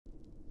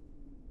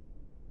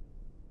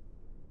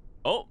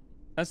Oh,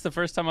 that's the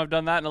first time I've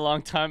done that in a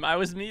long time. I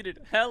was muted.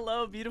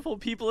 Hello, beautiful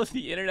people of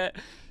the internet.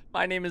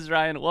 My name is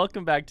Ryan.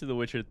 Welcome back to The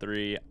Witcher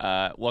 3.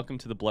 Welcome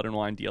to the Blood and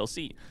Wine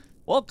DLC.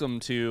 Welcome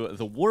to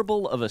the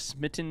Warble of a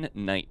Smitten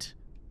Knight,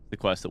 the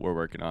quest that we're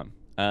working on.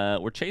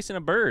 We're chasing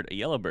a bird, a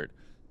yellow bird.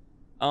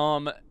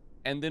 And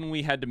then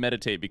we had to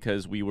meditate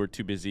because we were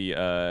too busy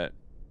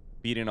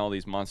beating all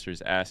these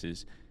monsters'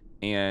 asses.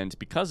 And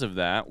because of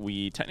that,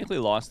 we technically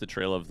lost the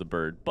trail of the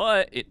bird.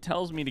 But it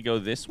tells me to go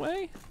this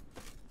way.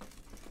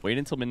 Wait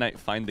until midnight,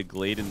 find the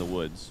glade in the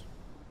woods.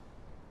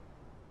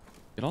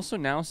 It also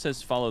now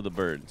says follow the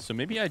bird. So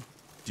maybe I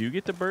do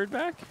get the bird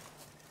back?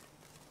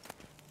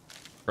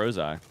 Crow's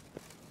eye.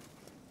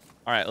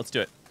 All right, let's do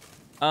it.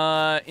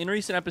 In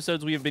recent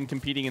episodes, we have been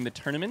competing in the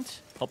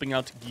tournament, helping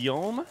out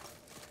Guillaume.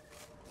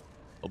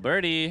 Oh,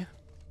 birdie.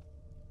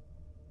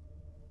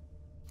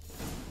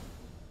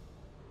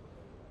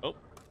 Oh.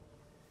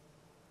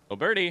 Oh,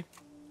 birdie.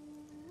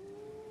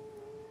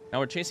 Now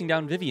we're chasing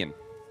down Vivian.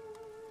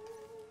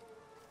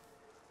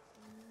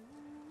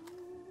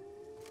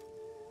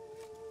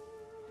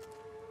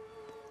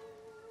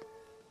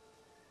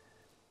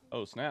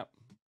 Oh, snap.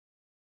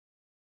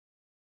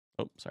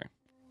 Oh, sorry.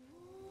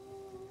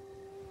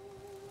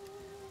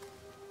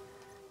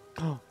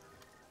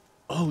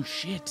 Oh,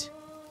 shit.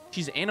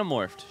 She's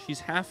anamorphed. She's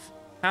half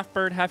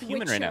bird, half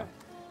human right now.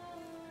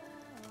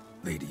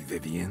 Lady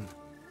Vivian,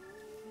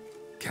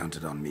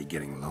 counted on me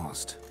getting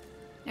lost.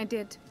 I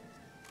did.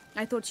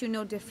 I thought you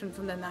no different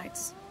from the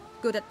knights.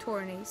 Good at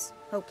tourneys,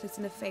 hopeless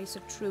in the face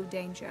of true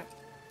danger.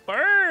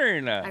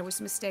 Burn! I was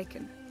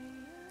mistaken.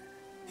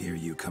 Hear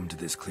you come to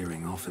this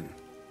clearing often.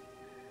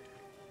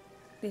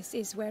 This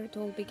is where it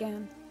all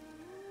began.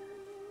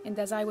 And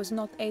as I was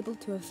not able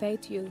to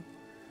evade you,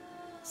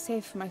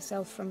 save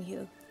myself from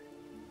you,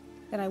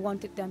 then I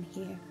wanted them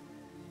here.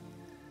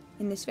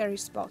 In this very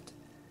spot.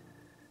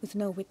 With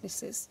no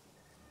witnesses.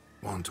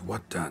 Want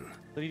what done?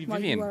 Lady While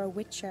Vivian, you are a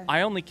witcher,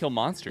 I only kill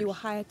monsters. you were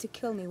hired to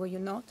kill me, were you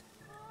not?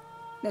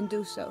 Then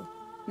do so,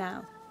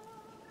 now.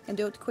 And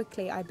do it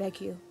quickly, I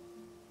beg you.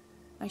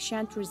 I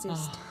shan't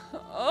resist.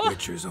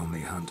 Witchers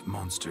only hunt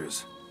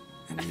monsters.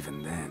 And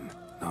even then,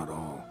 not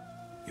all.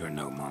 You're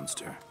no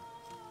monster.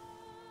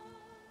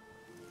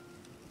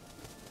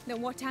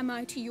 Then what am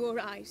I to your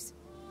eyes?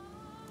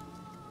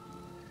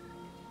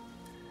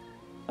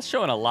 That's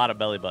showing a lot of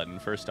belly button,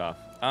 first off.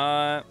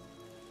 I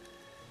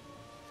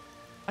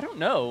don't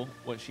know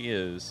what she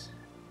is.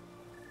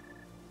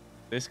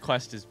 This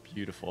quest is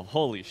beautiful.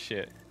 Holy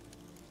shit.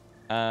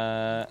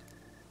 I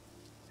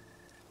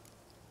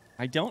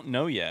don't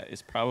know yet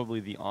is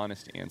probably the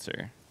honest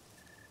answer.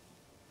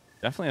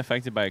 Definitely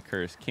affected by a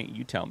curse. Can't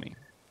you tell me?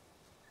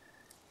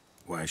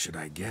 Why should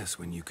I guess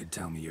when you could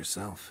tell me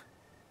yourself?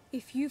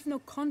 If you've no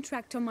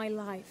contract on my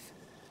life,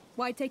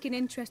 why take an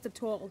interest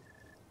at all?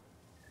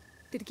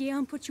 Did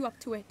Guillaume put you up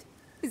to it?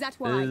 Is that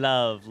why?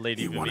 Love,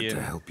 Lady He Vivian. wanted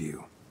to help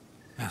you.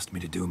 Asked me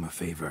to do him a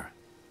favor.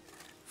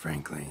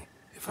 Frankly,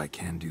 if I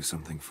can do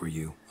something for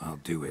you, I'll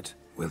do it,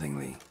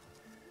 willingly.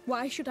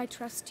 Why should I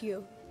trust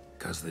you?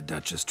 'Cause the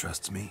Duchess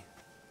trusts me?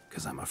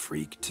 'Cause I'm a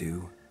freak,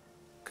 too?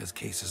 'Cause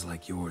cases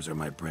like yours are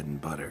my bread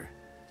and butter?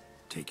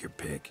 Take your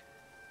pick.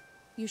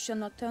 You shall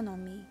not turn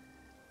on me.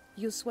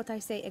 Use what I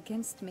say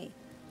against me.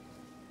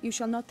 You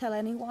shall not tell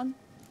anyone?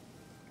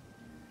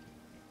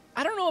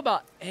 I don't know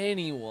about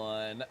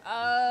anyone.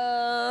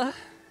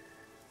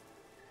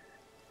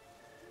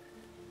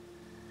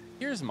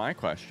 Here's my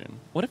question.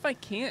 What if I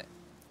can't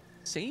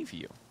save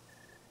you?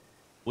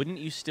 Wouldn't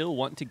you still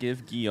want to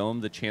give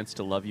Guillaume the chance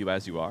to love you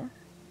as you are?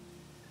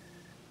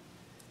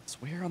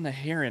 Swear on the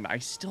heron. I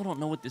still don't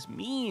know what this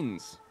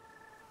means.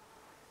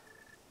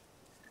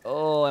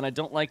 Oh, and I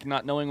don't like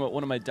not knowing what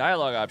one of my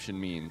dialogue option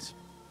means.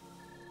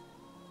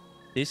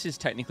 This is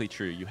technically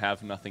true. You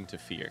have nothing to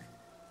fear.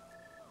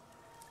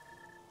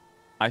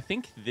 I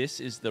think this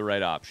is the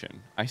right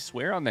option. I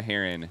swear on the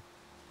heron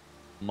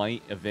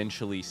might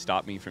eventually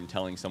stop me from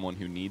telling someone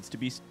who needs to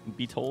be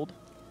told.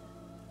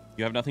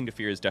 You have nothing to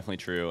fear is definitely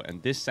true,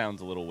 and this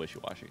sounds a little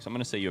wishy-washy, so I'm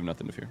going to say you have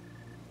nothing to fear.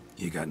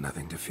 You got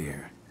nothing to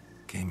fear.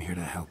 Came here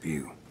to help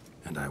you,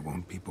 and I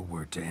won't peep a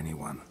word to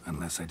anyone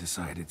unless I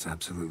decide it's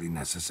absolutely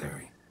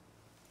necessary.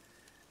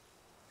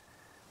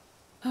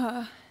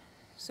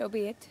 So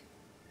be it.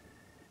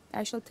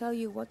 I shall tell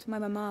you what my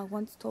mama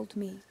once told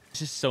me.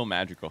 This is so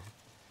magical.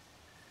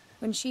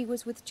 When she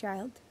was with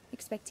child,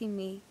 expecting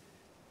me,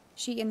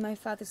 she and my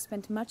father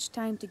spent much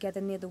time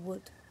together near the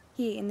wood,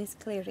 here in this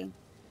clearing.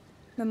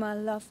 Mama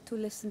loved to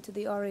listen to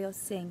the orioles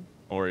sing.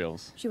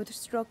 Orioles. She would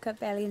stroke her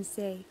belly and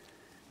say,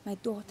 "My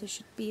daughter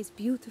should be as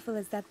beautiful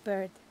as that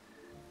bird.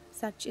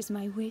 Such is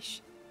my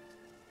wish."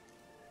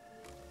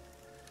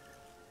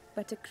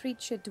 But a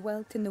creature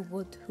dwelt in the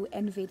wood who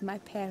envied my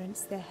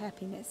parents their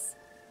happiness.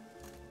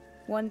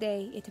 One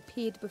day it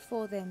appeared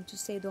before them to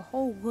say the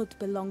whole wood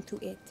belonged to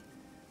it,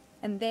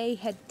 and they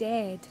had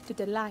dared to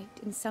delight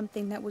in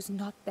something that was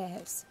not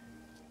theirs.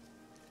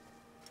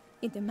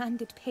 It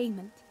demanded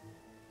payment,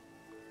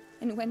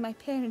 and when my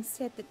parents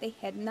said that they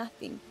had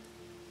nothing,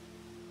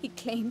 he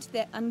claimed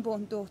their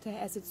unborn daughter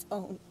as its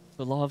own.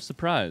 The law of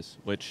surprise,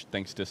 which,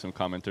 thanks to some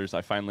commenters,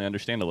 I finally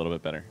understand a little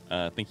bit better.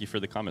 Thank you for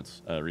the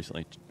comments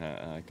recently,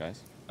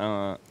 guys.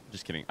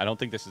 Just kidding. I don't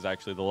think this is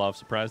actually the law of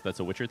surprise.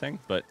 That's a Witcher thing,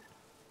 but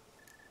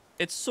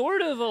it's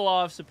sort of a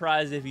law of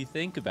surprise if you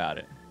think about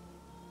it.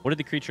 What did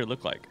the creature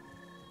look like?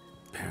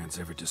 Parents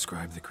ever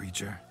describe the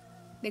creature?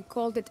 They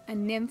called it a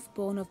nymph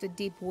born of the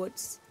deep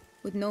woods,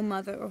 with no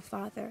mother or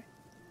father.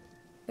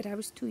 But I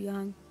was too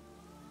young,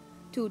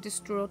 too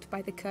distraught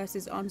by the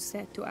curse's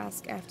onset to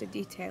ask after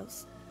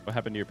details. What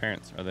happened to your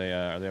parents? Are they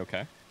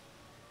okay?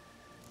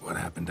 What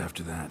happened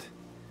after that?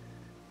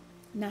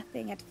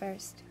 Nothing at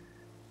first.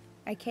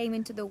 I came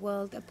into the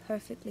world a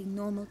perfectly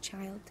normal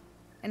child,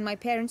 and my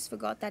parents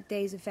forgot that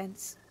day's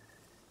events.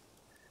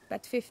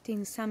 But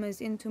 15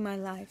 summers into my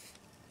life,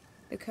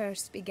 the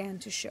curse began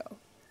to show.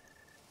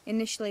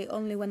 Initially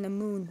only when the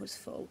moon was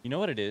full. You know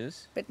what it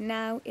is? But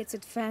now it's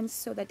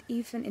advanced so that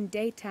even in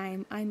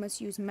daytime I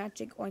must use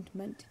magic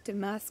ointment to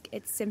mask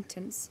its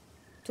symptoms,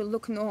 to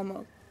look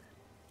normal.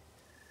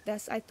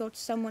 Thus I thought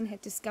someone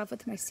had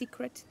discovered my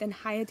secret, then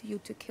hired you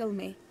to kill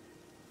me.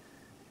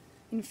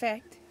 In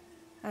fact,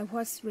 I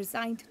was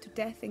resigned to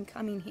death in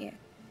coming here.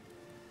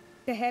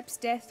 Perhaps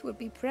death would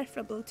be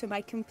preferable to my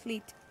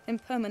complete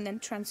and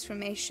permanent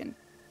transformation.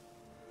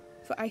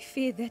 For I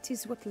fear that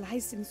is what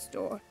lies in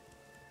store.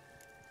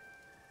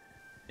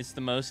 It's the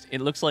most, it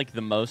looks like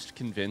the most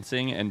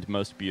convincing and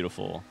most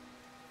beautiful.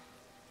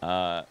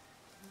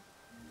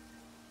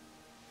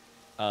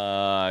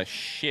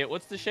 Shit,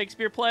 what's the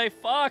Shakespeare play?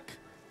 Fuck!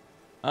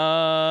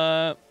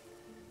 A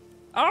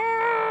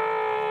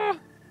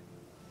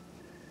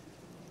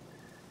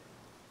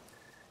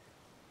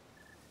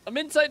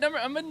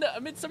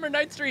Midsummer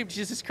Night's Dream.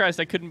 Jesus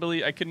Christ, I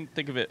couldn't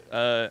think of it.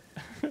 I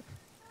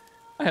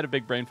had a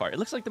big brain fart. It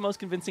looks like the most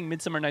convincing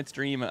Midsummer Night's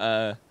Dream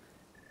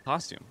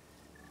costume.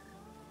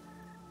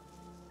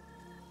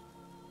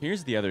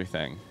 Here's the other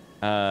thing.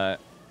 I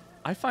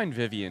find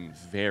Vivian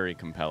very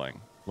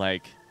compelling.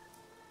 Like,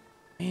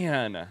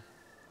 man,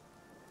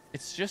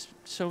 it's just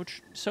so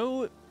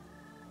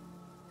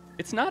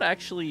it's not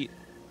actually,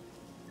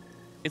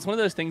 it's one of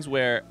those things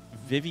where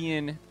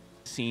Vivian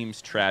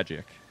seems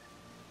tragic.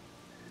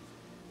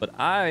 But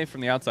I,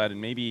 from the outside,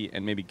 and maybe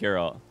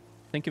Geralt,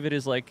 think of it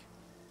as like,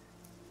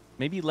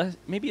 maybe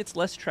it's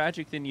less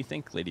tragic than you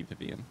think, Lady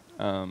Vivian.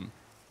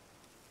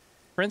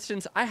 For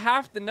instance, I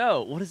have to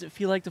know, what does it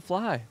feel like to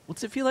fly?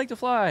 What's it feel like to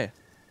fly?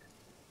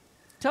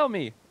 Tell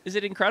me, is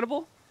it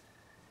incredible?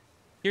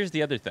 Here's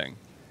the other thing.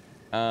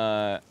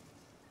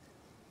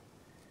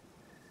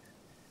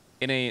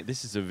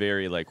 This is a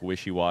very like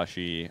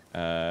wishy-washy,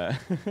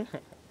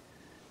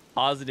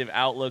 positive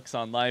outlooks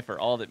on life are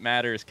all that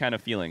matters kind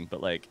of feeling,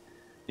 but like,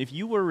 if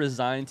you were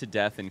resigned to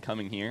death and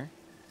coming here,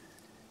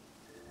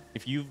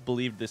 if you've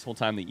believed this whole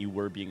time that you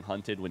were being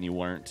hunted when you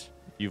weren't,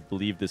 if you've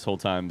believed this whole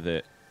time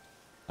that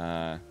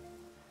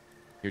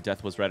your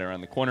death was right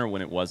around the corner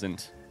when it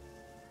wasn't,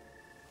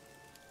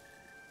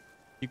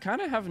 you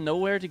kind of have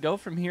nowhere to go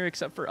from here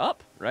except for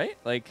up, right?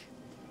 Like,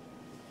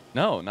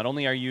 no, not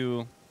only are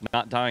you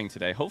not dying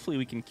today, hopefully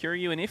we can cure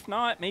you, and if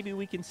not, maybe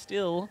we can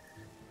still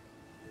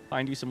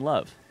find you some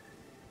love.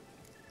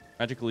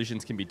 Magic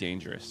illusions can be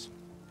dangerous.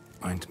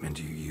 Ointment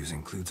you use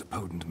includes a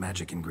potent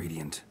magic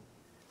ingredient.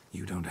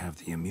 You don't have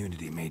the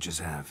immunity mages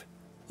have.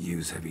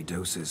 Use heavy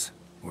doses,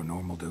 or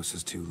normal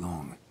doses too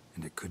long,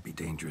 and it could be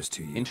dangerous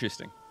to you.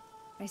 Interesting.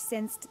 I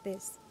sensed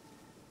this.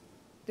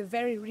 The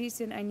very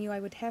reason I knew I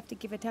would have to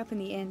give it up in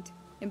the end,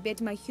 and bid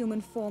my human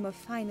form a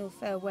final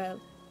farewell.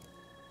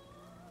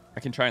 I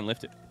can try and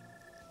lift it.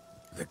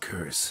 The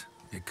curse,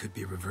 it could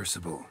be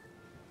reversible.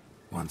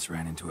 Once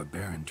ran into a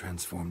baron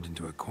transformed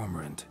into a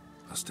cormorant,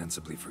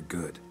 ostensibly for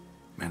good.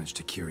 Managed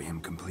to cure him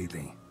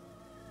completely.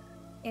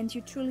 And you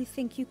truly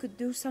think you could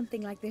do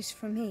something like this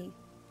for me?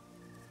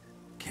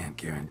 Can't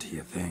guarantee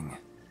a thing.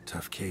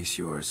 Tough case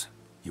yours.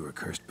 You were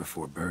cursed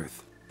before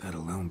birth. That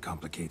alone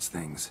complicates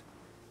things.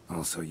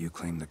 Also, you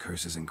claim the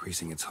curse is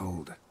increasing its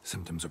hold.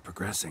 Symptoms are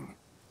progressing.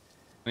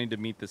 I need to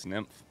meet this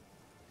nymph.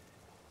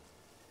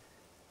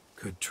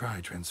 Could try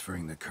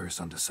transferring the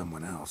curse onto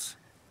someone else.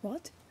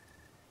 What?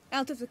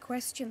 Out of the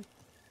question.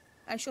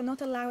 I shall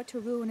not allow it to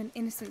ruin an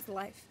innocent's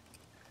life.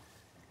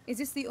 Is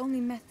this the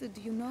only method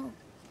you know?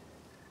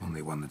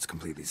 Only one that's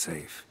completely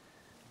safe.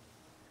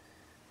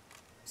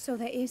 So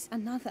there is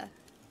another.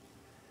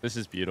 This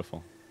is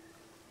beautiful.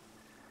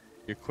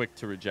 You're quick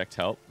to reject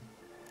help.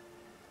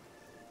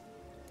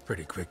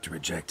 Pretty quick to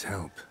reject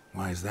help.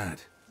 Why is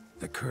that?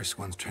 The curse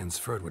once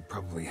transferred would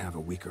probably have a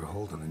weaker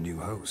hold on the new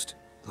host.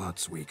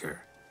 Lots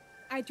weaker.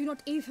 I do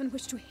not even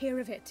wish to hear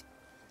of it.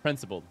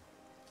 Principled.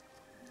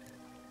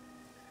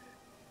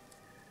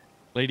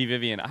 Lady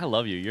Vivian, I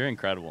love you. You're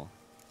incredible.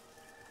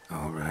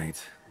 All right,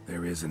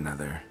 there is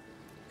another.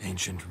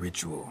 Ancient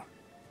ritual.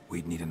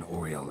 We'd need an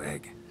Oriole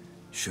egg.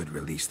 Should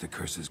release the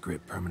curse's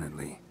grip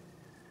permanently.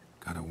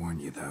 Gotta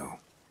warn you though,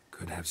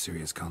 could have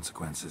serious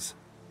consequences.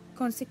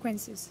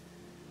 Consequences?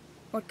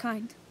 What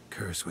kind?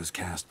 Curse was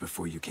cast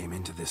before you came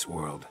into this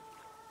world.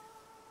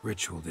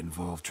 Ritual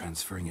involved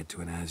transferring it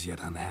to an as yet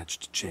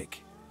unhatched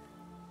chick.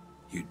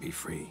 You'd be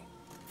free.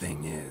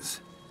 Thing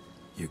is,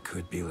 you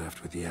could be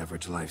left with the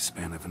average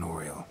lifespan of an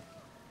Oriole.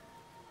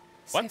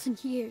 What? 7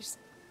 years.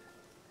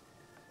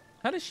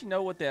 How does she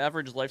know what the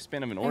average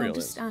lifespan of an I Oriole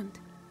is? understand.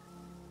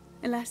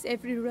 Alas,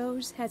 every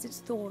rose has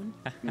its thorn,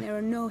 and there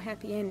are no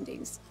happy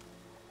endings.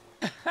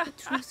 But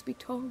truth be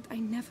told, I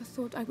never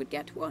thought I would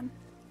get one.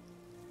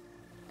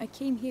 I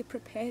came here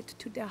prepared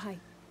to die,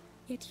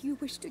 yet you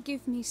wish to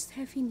give me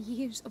 7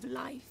 years of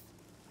life.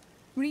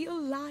 Real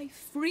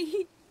life,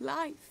 free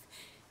life.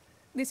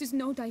 This is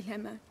no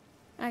dilemma.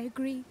 I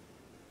agree,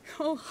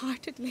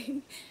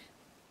 wholeheartedly.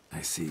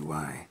 I see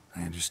why.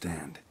 I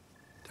understand.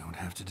 Don't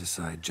have to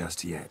decide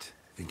just yet.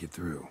 Think it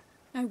through.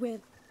 I will.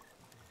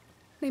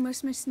 They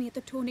must miss me at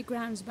the Tawny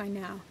Grounds by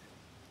now.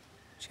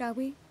 Shall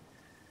we?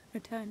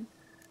 Return.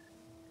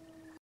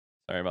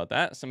 Sorry about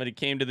that. Somebody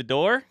came to the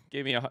door.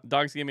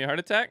 Dogs gave me a heart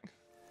attack.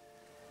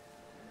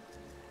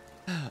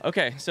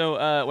 Okay,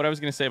 so what I was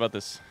going to say about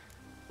this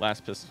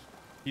last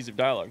piece of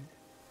dialogue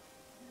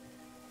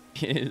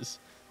is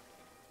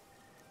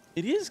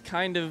it is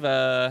kind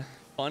of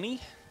funny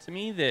to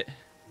me that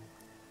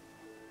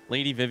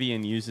Lady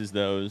Vivian uses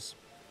those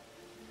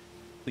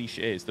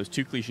cliches, those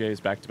two cliches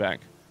back to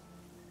back.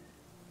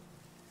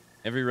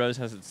 Every rose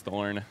has its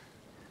thorn.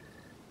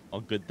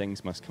 All good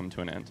things must come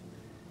to an end.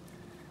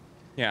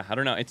 Yeah, I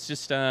don't know. It's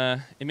just,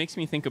 it makes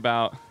me think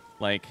about,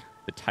 like,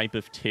 the type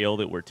of tale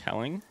that we're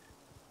telling.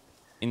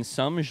 In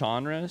some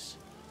genres,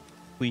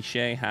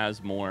 cliche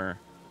has more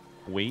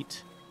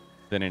weight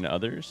than in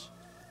others.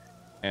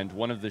 And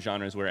one of the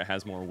genres where it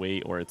has more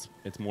weight or it's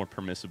more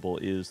permissible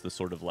is the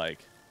sort of,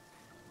 like,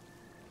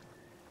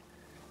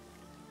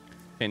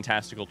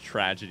 fantastical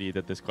tragedy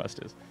that this quest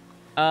is.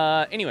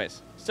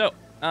 Anyways, so,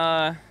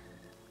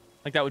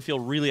 like, that would feel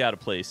really out of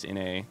place in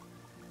a,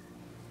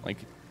 like,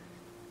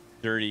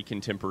 dirty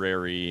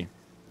contemporary,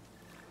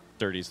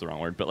 dirty is the wrong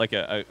word, but like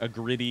a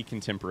gritty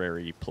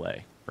contemporary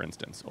play, for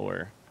instance,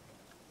 or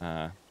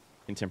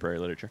contemporary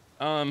literature.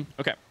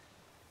 Okay.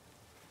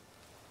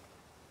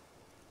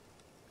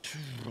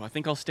 I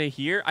think I'll stay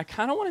here. I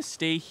kind of want to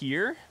stay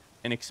here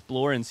and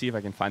explore and see if I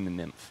can find the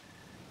nymph.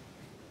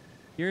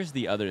 Here's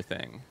the other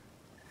thing.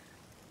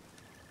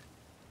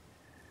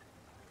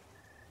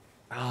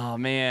 Oh,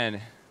 man.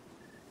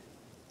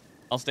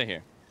 I'll stay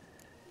here.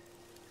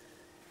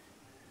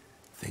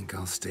 Think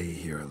I'll stay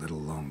here a little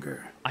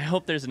longer. I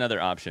hope there's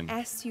another option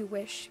As you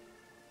wish.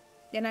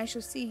 Then I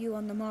shall see you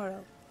on the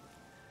morrow.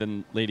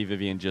 than Lady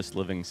Vivian just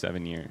living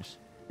 7 years.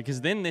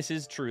 Because then this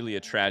is truly a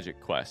tragic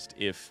quest.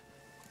 If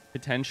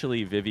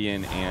potentially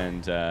Vivian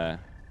and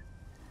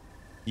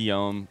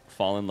Guillaume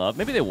fall in love.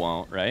 Maybe they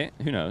won't, right?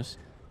 Who knows?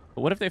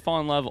 But what if they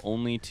fall in love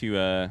only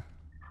to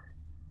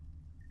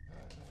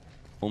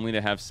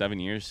have 7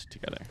 years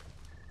together?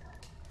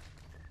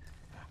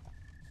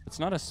 It's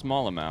not a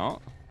small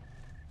amount.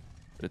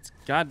 But it's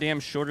goddamn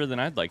shorter than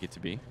I'd like it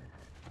to be.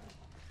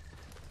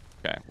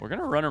 Okay, we're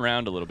gonna run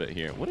around a little bit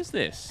here. What is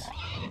this?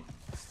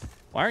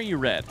 Why are you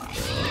red?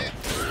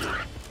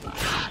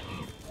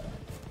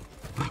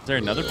 Is there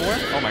another boar?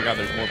 Oh my god,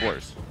 there's more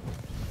boars.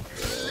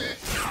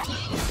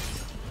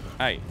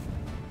 Hi.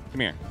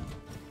 Come here.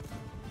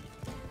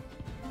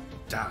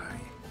 Die.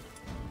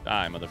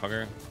 Die,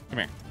 motherfucker. Come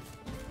here.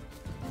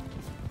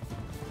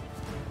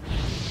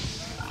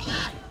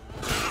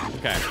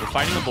 Okay, we're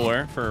fighting a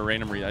boar for a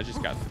random reason. I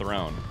just got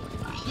thrown.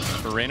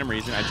 For a random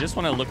reason. I just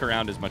want to look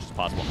around as much as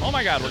possible. Oh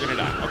my god, we're gonna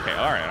die. Okay,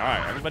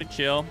 alright. Everybody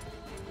chill.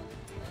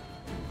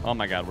 Oh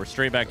my god, we're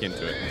straight back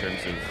into it in terms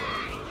of...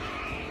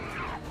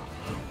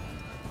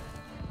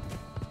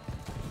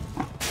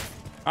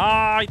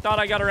 Ah, I thought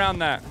I got around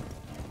that.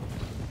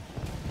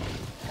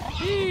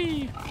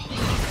 Eee.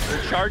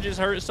 Their charges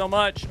hurt so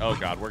much. Oh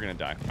god, we're gonna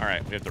die.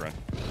 Alright, we have to run.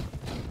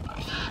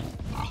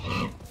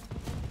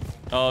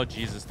 Oh,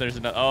 Jesus. There's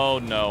another... Oh,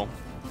 no.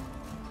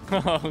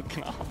 Oh,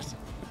 God.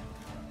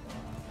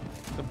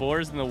 The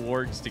boars and the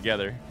wargs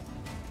together.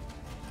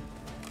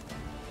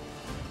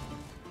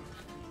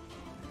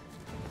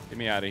 Get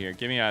me out of here.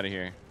 Get me out of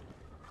here.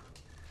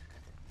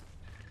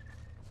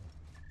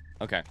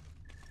 Okay.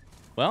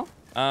 Well,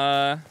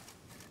 let's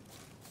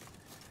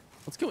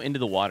go into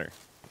the water.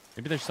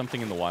 Maybe there's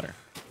something in the water.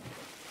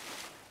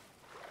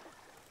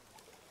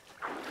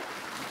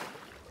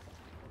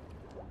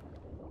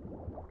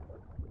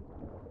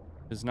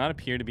 Does not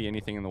appear to be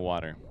anything in the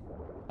water.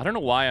 I don't know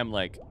why I'm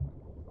like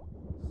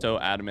so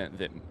adamant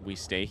that we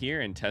stay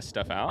here and test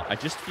stuff out. I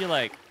just feel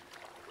like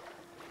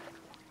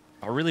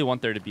I really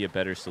want there to be a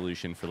better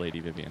solution for Lady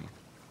Vivian.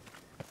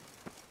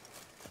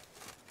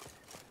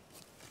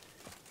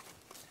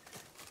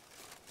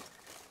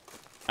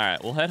 All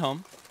right, we'll head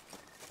home.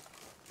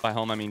 By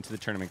home, I mean to the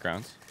tournament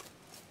grounds.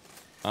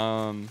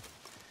 And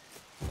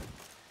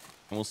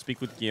we'll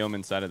speak with Guillaume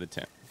inside of the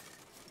tent.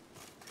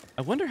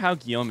 I wonder how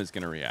Guillaume is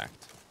going to react.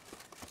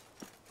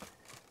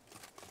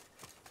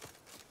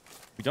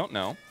 We don't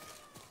know.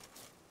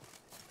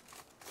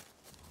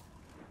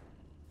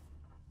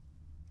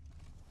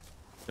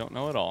 Don't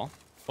know at all,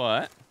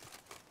 but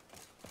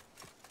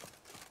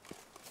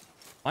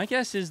My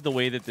guess is the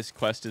way that this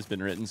quest has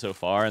been written so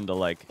far, and the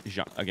like,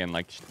 again,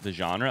 like the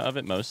genre of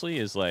it mostly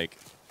is like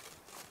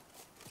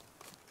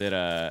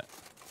that.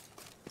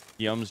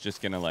 Guillaume's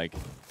just gonna like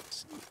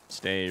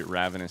stay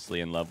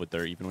ravenously in love with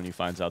her, even when he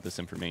finds out this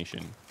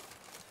information.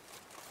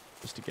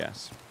 Just a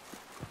guess.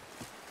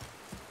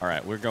 All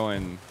right, we're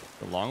going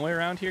the long way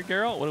around here,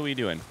 Geralt. What are we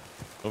doing?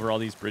 Over all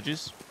these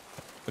bridges?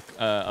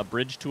 A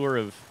bridge tour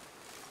of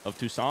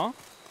Toussaint?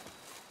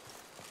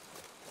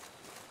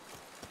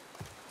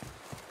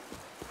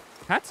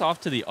 Hats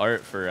off to the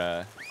art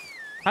for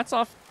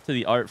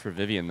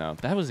Vivian though.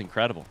 That was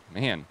incredible,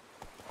 man.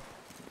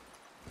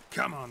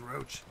 Come on,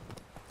 Roach.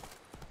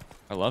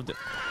 I loved it.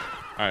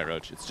 All right,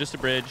 Roach. It's just a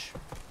bridge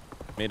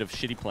made of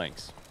shitty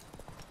planks.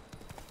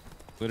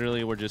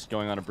 Literally, we're just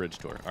going on a bridge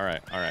tour. All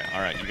right, all right,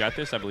 all right. You got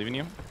this. I believe in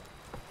you.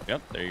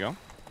 Yep, there you go.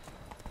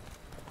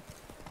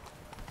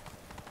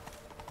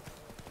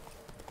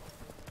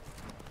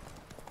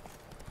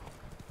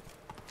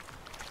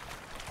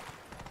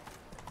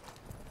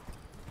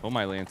 Oh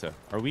my Lanta.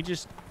 Are we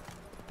just...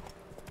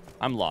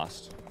 I'm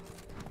lost.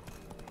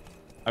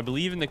 I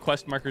believe in the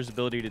quest marker's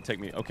ability to take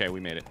me... Okay, we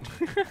made it.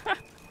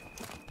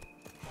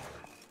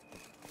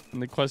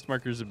 And the quest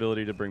marker's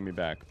ability to bring me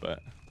back, but...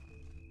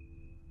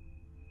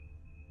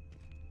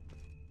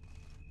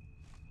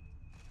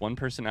 One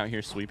person out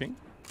here sweeping?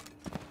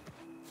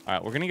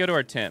 Alright, we're gonna go to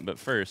our tent, but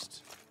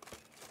first...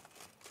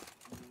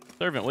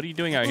 Servant, what are you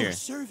doing out here?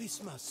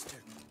 Service master.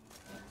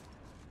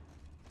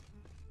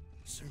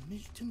 Sir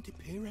Milton de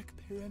Perac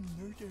Peran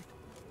murdered.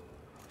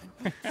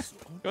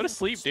 Go to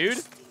sleep,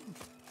 dude.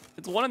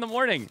 It's 1 in the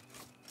morning.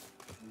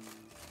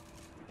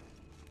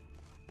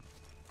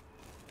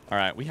 All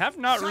right, we have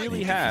not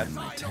really had.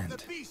 My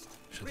tent.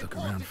 Should look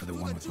around for the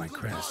one with my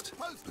crest.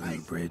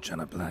 Blue bridge on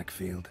a black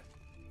field.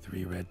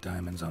 3 red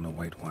diamonds on a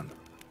white one.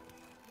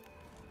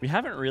 We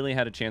haven't really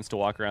had a chance to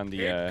walk around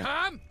the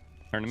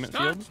tournament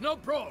field no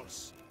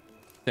brawls.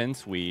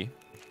 since we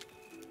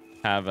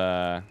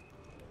have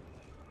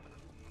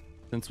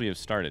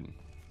started.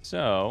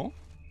 So,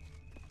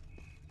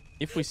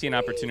 if we see an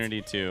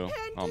opportunity to...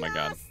 Oh my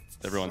god. It's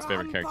everyone's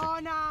favorite character.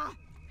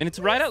 And it's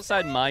right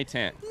outside my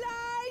tent.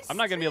 I'm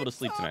not going to be able to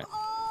sleep tonight.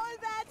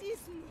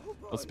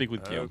 Let's speak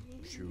with Guillaume.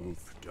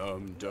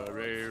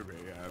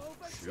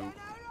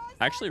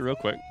 Actually, real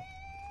quick.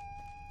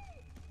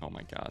 Oh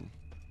my god.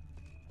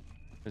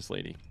 This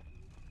lady.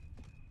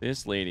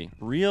 This lady.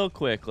 Real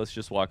quick, let's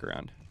just walk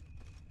around.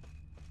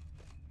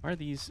 Why are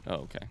these... Oh,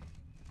 okay.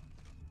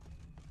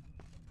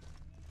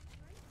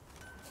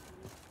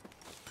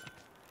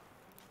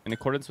 In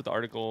accordance with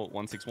Article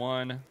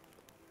 161,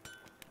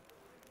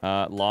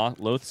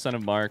 Loth, son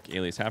of Mark,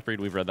 alias Halfbreed.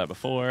 We've read that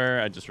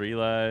before. I just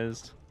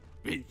realized.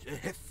 We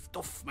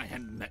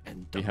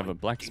have a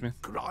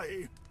blacksmith.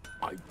 Cry.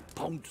 I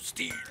pound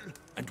steel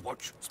and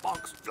watch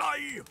sparks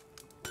fly.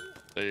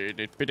 We're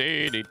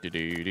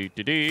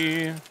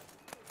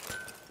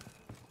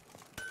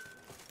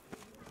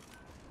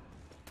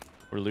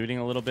looting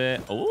a little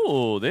bit.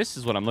 Oh, this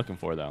is what I'm looking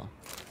for, though.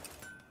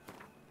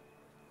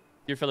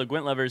 Dear fellow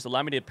Gwent lovers,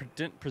 allow me to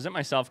present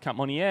myself, Count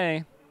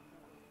Monnier.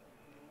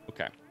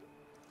 Okay.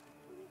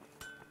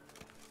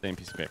 Same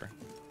piece of paper.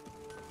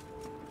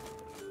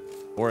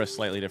 Or a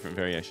slightly different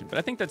variation. But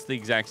I think that's the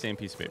exact same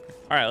piece of paper.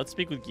 All right, let's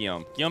speak with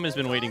Guillaume. Guillaume has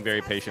been waiting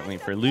very patiently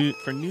for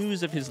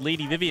news of his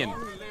lady Vivian.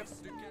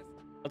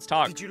 Let's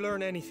talk. Did you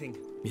learn anything?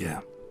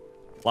 Yeah.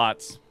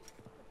 Lots.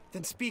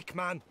 Then speak,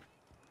 man.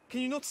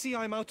 Can you not see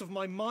I'm out of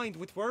my mind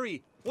with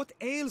worry? What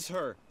ails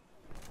her?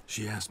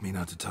 She asked me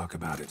not to talk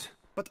about it.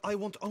 But I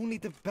want only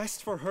the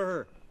best for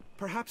her.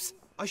 Perhaps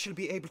I shall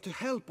be able to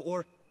help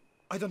or,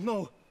 I don't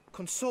know,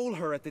 console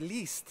her at the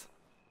least.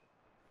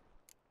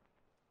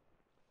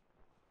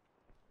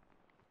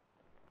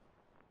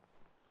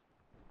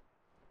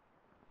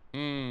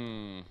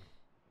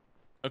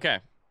 Okay.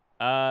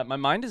 My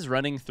mind is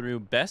running through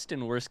best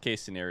and worst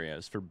case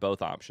scenarios for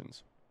both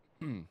options.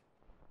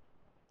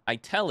 I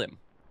tell him,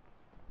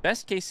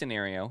 best case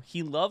scenario,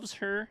 he loves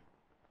her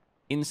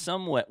in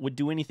some way, would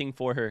do anything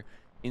for her,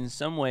 in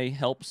some way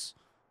helps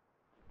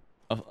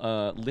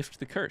lift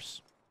the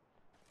curse.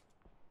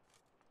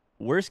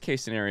 Worst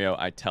case scenario,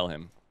 I tell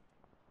him,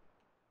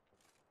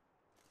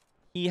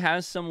 he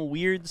has some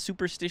weird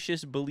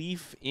superstitious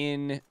belief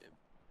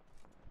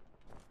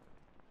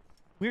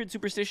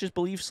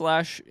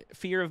slash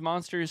fear of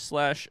monsters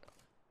slash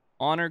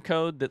honor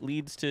code that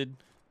leads to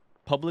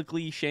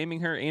publicly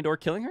shaming her and or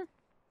killing her.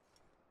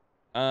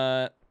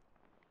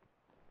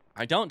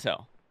 I don't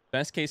tell.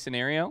 Best case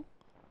scenario,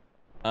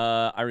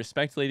 I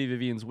respect Lady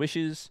Vivian's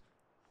wishes.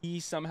 He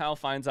somehow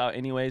finds out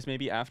anyways,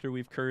 maybe after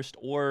we've cursed,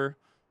 or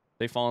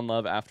they fall in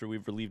love after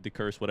we've relieved the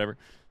curse, whatever.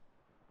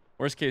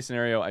 Worst case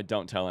scenario, I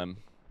don't tell him.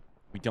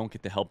 We don't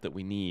get the help that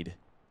we need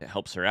that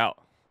helps her out.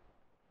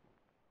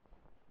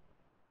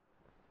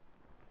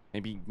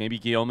 Maybe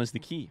Guillaume is the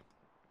key.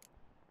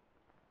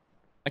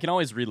 I can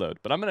always reload,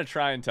 but I'm going to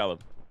try and tell him.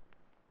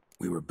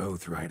 We were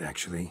both right,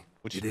 actually.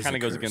 Which kind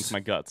of goes against my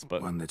guts,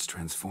 but... One that's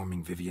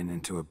transforming Vivian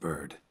into a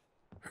bird.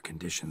 Her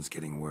condition's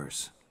getting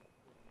worse.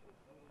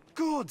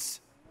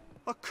 Gods!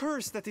 A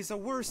curse that is a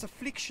worse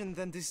affliction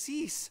than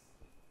disease.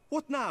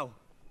 What now?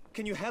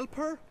 Can you help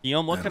her?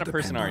 Guillaume, what That'll kind of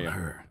person depend are on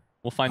you? her.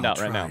 We'll find I'll out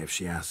right try now. if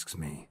she asks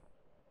me.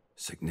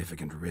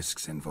 Significant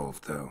risks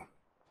involved, though.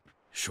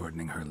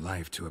 Shortening her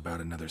life to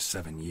about another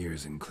 7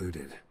 years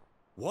included.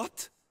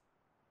 What?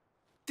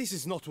 This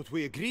is not what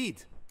we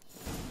agreed.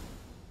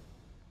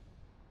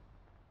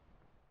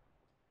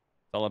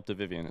 It's all up to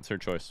Vivian. It's her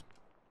choice.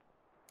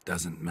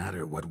 Doesn't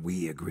matter what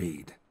we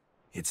agreed.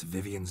 It's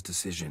Vivian's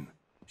decision.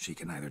 She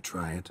can either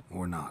try it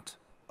or not.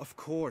 Of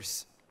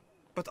course.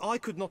 But I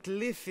could not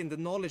live in the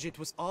knowledge it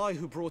was I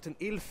who brought an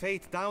ill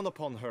fate down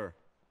upon her.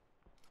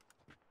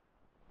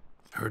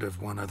 Heard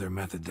of one other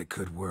method that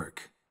could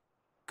work.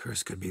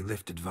 Curse could be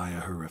lifted via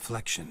her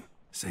reflection,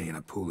 say in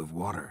a pool of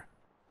water.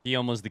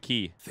 Guillaume was the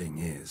key. Thing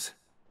is,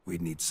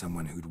 we'd need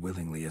someone who'd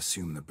willingly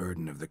assume the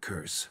burden of the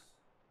curse.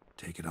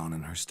 Take it on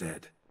in her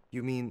stead.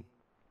 You mean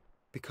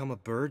become a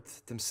bird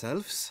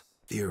themselves?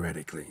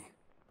 Theoretically.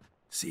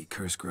 See,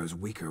 curse grows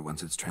weaker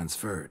once it's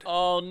transferred.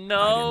 Oh Might end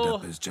no!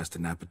 up as just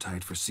an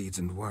appetite for seeds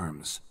and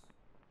worms.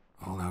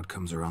 All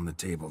outcomes are on the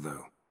table,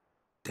 though.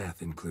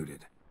 Death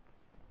included.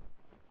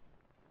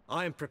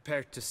 I am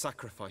prepared to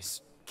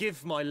sacrifice.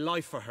 Give my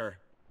life for her.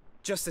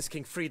 Just as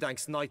King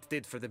Fridank's knight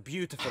did for the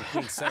beautiful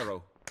Queen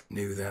Sero.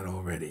 Knew that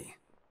already.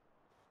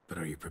 But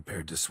are you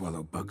prepared to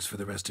swallow bugs for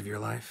the rest of your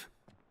life?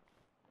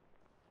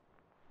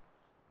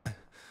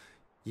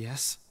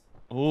 Yes.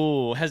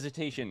 Oh,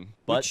 hesitation.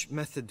 But Which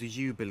method do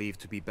you believe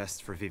to be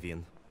best for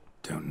Vivian?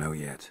 Don't know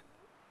yet.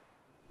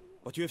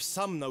 But you have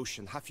some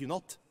notion, have you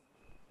not?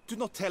 Do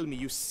not tell me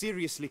you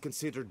seriously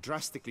consider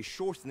drastically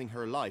shortening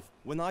her life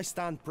when I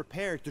stand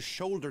prepared to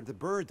shoulder the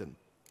burden.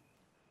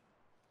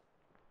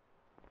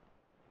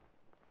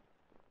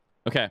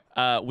 okay,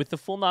 with the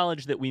full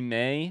knowledge that we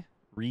may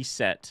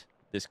reset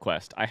this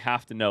quest, I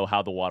have to know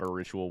how the water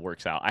ritual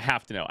works out. I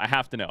have to know. I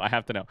have to know. I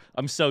have to know.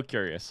 I'm so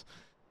curious.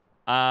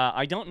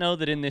 I don't know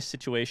that in this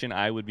situation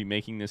I would be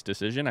making this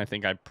decision. I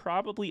think I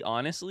probably,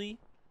 honestly...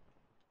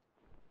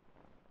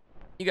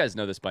 You guys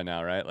know this by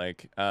now, right?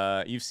 Like,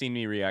 you've seen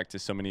me react to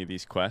so many of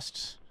these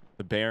quests.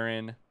 The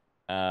Baron,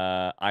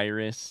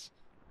 Iris.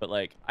 But,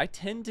 like, I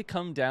tend to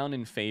come down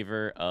in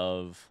favor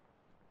of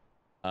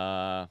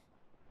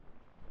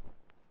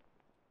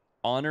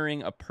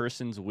honoring a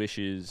person's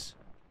wishes,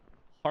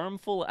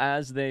 harmful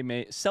as they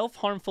may...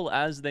 self-harmful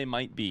as they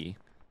might be,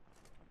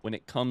 when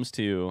it comes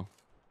to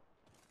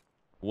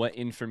what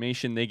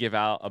information they give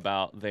out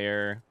about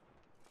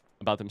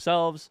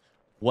themselves,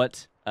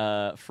 what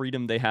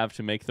freedom they have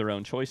to make their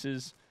own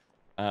choices,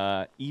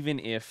 even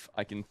if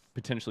I can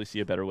potentially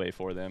see a better way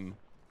for them,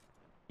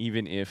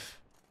 even if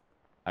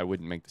I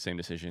wouldn't make the same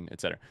decision,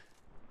 etc.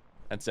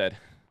 That said,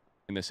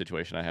 in this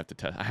situation, I have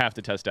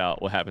to test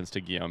out what happens to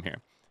Guillaume here.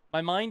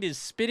 My mind is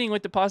spinning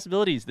with the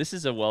possibilities. This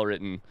is a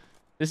well-written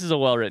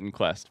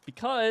quest,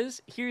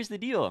 because here's the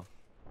deal.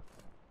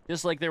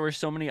 Just like there were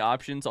so many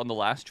options on the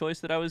last choice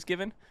that I was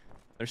given,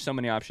 there's so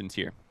many options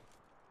here.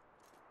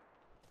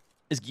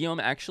 Is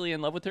Guillaume actually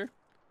in love with her?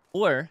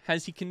 Or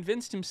has he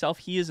convinced himself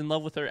he is in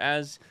love with her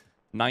as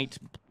Knight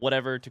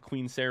whatever to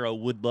Queen Sero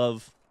would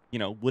love,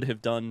 would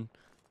have done,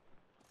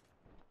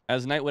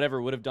 as Knight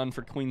whatever would have done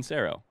for Queen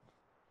Sero?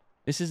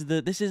 This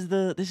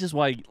is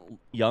why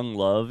young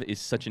love is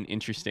such an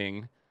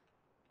interesting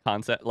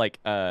concept, like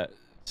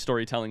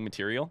storytelling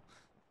material.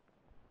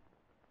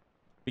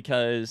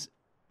 Because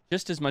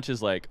just as much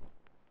as I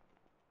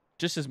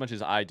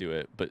do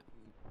it, but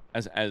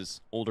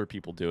as older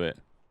people do it,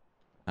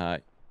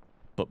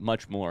 but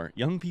much more,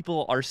 young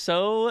people are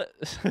so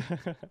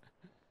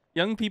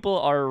young people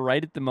are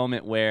right at the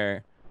moment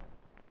where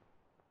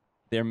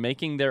they're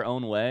making their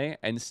own way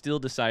and still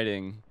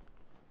deciding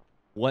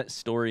what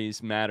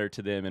stories matter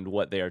to them and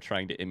what they are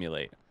trying to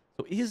emulate.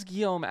 So is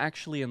Guillaume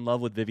actually in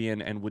love with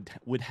Vivian and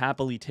would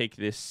happily take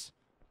this?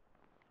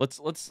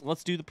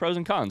 Let's do the pros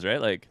and cons, right?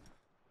 Like,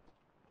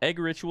 egg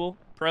ritual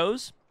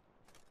pros,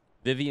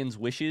 Vivian's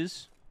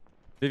wishes,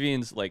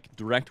 Vivian's like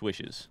direct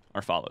wishes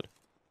are followed.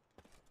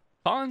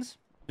 Cons,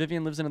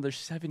 Vivian lives another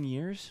 7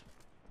 years.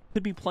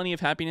 Could be plenty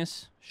of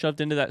happiness shoved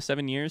into that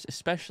 7 years,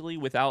 especially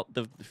without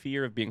the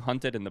fear of being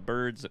hunted and the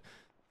birds,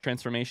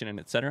 transformation, and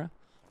etc.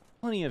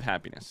 Plenty of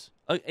happiness.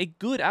 A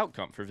good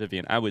outcome for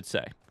Vivian, I would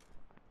say.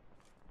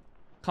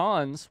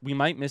 Cons, we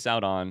might miss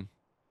out on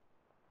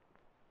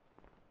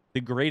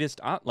the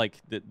greatest,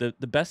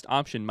 the best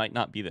option might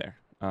not be there.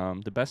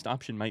 The best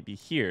option might be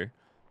here,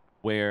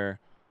 where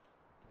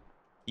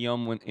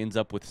Guillaume ends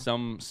up with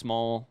some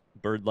small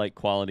bird-like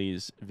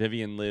qualities.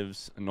 Vivian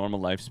lives a normal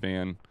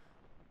lifespan.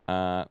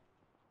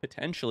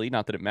 Potentially,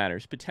 not that it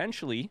matters,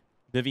 potentially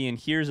Vivian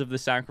hears of the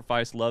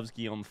sacrifice, loves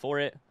Guillaume for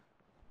it,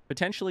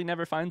 potentially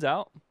never finds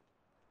out.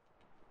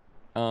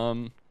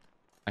 I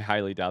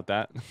highly doubt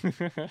that.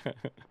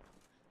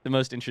 The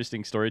most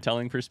interesting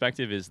storytelling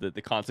perspective is that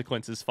the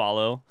consequences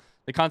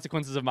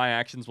of my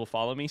actions will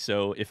follow me,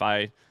 so if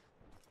I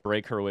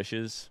break her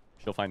wishes,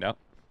 she'll find out.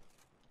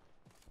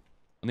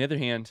 On the other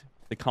hand,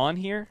 the con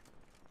here,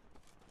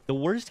 the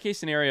worst case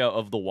scenario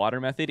of the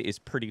water method is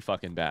pretty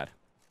fucking bad.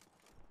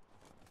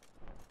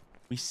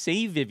 We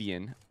save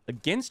Vivian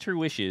against her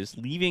wishes,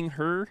 leaving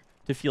her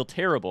to feel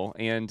terrible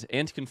and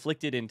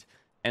conflicted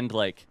and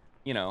like,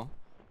 you know,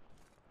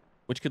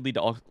 which could lead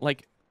to all,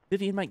 like,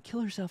 Vivian might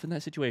kill herself in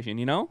that situation,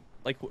 you know?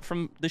 Like,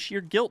 from the sheer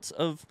guilt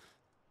of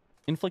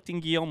inflicting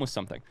Guillaume with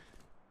something.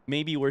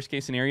 Maybe worst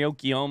case scenario,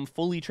 Guillaume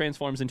fully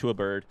transforms into a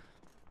bird,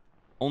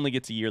 only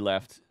gets a year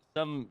left,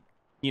 some,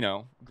 you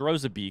know,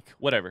 grows a beak,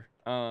 whatever.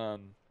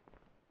 And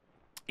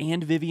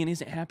Vivian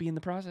isn't happy in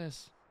the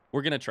process.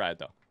 We're going to try it,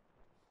 though.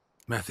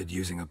 Method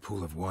using a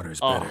pool of water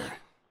is better.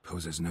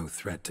 Poses no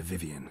threat to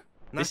Vivian.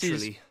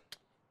 Naturally.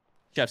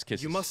 Chef's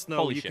kisses. You must know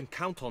Holy you shit. can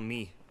count on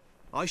me.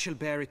 I shall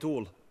bear it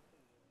all.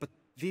 But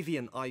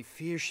Vivian, I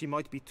fear she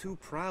might be too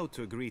proud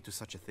to agree to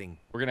such a thing.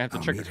 We're going to have to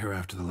I'll trick meet her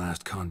after the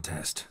last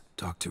contest.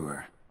 Talk to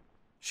her.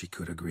 She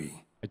could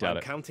agree. I doubt I'm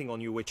it. counting on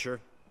you, Witcher,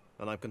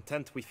 and I'm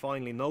content we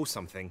finally know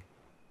something.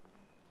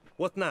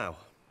 What now?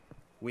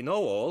 We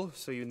know all,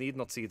 so you need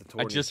not see the I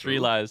tournament. just through.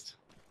 realized.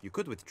 You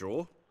could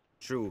withdraw.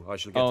 True, I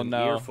shall get an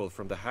earful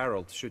from the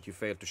Herald should you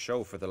fail to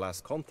show for the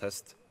last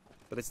contest.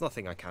 But it's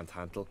nothing I can't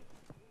handle.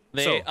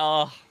 They,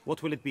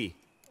 what will it be?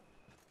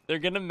 they're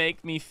going to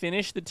make me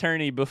finish the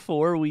tourney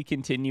before we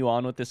continue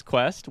on with this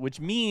quest, which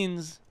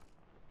means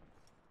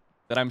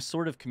that I'm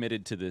sort of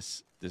committed to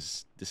this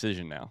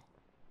decision now.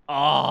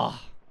 I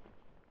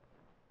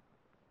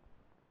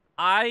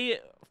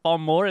fall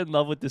more in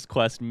love with this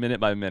quest minute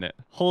by minute.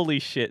 Holy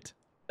shit.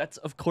 That's,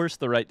 of course,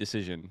 the right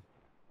decision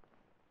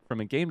from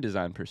a game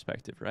design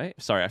perspective, right?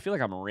 Sorry, I feel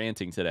like I'm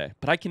ranting today,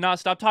 but I cannot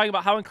stop talking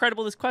about how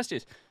incredible this quest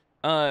is.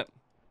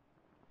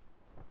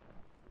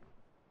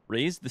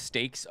 Raise the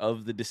stakes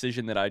of the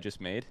decision that I just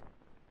made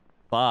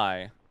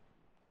by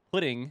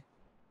putting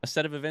a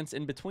set of events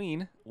in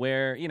between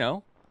where, you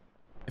know,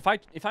 if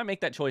I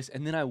make that choice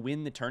and then I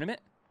win the tournament,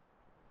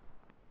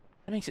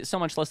 that makes it so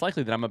much less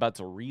likely that I'm about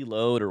to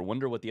reload or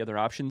wonder what the other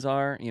options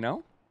are, you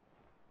know?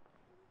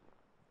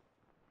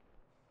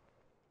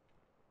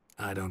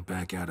 I don't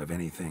back out of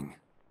anything.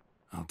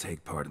 I'll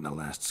take part in the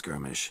last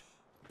skirmish.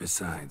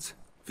 Besides,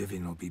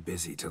 Vivian will be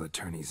busy till the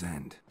tourney's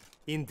end.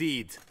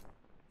 Indeed.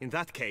 In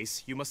that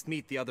case, you must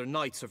meet the other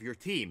knights of your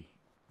team.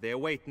 They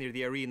await near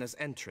the arena's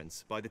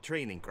entrance by the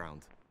training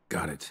ground.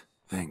 Got it.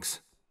 Thanks.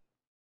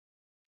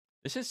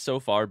 This has so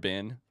far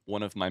been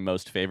one of my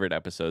most favorite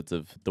episodes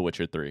of The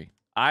Witcher 3.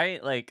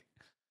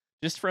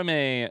 Just from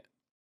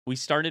we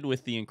started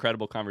with the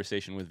incredible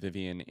conversation with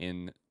Vivian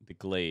in the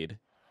Glade.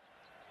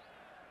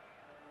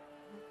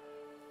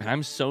 And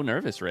I'm so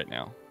nervous right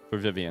now for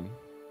Vivian.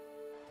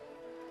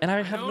 And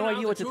I have no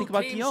idea what to think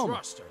about Guillaume.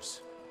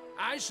 Rosters.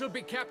 I shall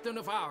be captain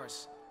of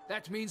ours.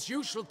 That means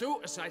you shall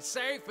do as I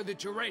say for the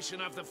duration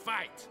of the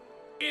fight.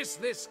 Is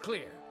this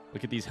clear?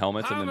 Look at these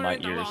helmets and then my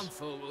ears.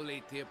 Will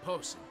lead the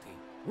opposing team.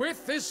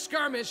 With this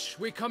skirmish,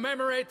 we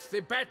commemorate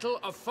the Battle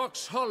of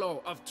Fox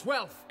Hollow of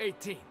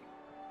 1218,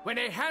 when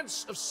a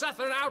hands of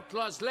southern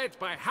outlaws led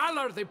by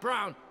Halar the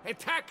Brown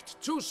attacked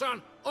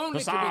Tucson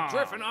only to be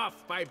driven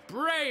off by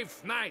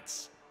brave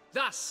knights,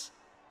 thus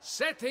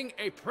setting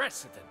a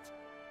precedent.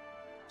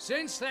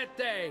 Since that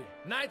day,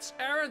 knights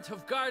errant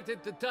have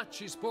guarded the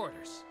duchy's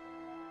borders.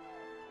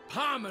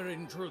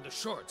 Palmerin drew the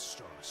short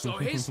straw, so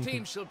his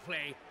team shall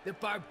play the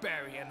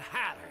barbarian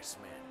Halar's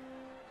men.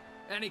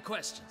 Any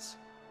questions?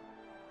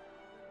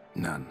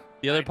 None.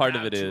 The other part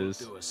of it is...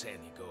 do us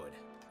any good.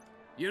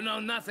 You know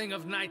nothing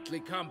of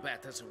knightly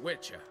combat as a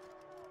witcher.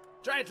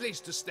 Try at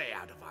least to stay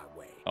out of our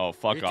way. Oh,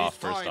 fuck off, It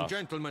is first time, off.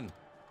 gentlemen.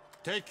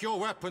 Take your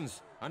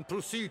weapons and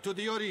proceed to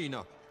the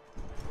arena.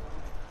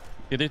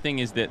 The other thing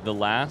is that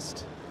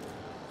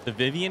the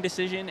Vivian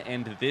decision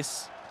and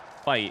this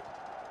fight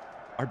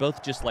are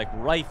both just, like,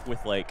 rife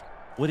with, like,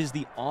 what is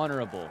the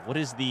honorable, what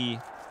is the...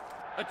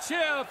 A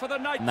cheer for the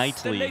knights,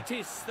 knightly the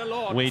ladies, the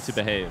lords. way to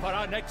behave. For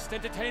our next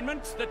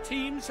entertainment, the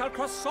team shall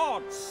cross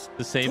swords.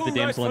 To save the Two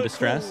damsel in rightful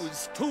distress.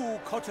 crews, two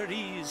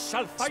coteries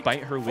shall fight.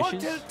 Despite her for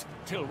wishes? tilt,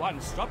 till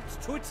one's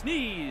dropped to its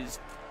knees.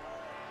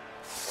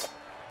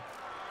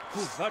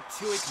 Who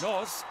virtue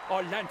ignores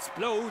or lance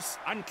blows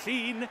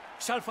unclean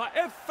shall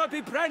forever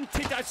be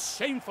branded as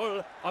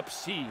shameful,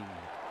 obscene.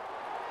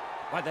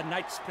 While the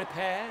knights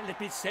prepare, let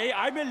me say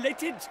I'm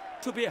elated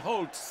to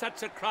behold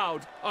such a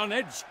crowd on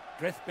edge,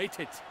 breath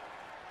baited.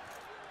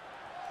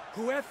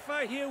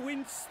 Whoever here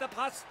wins the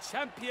past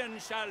champion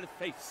shall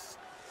face.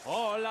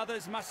 All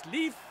others must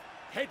leave,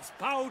 heads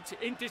bowed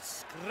in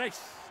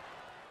disgrace.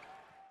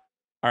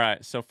 All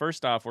right, so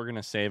first off, we're going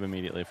to save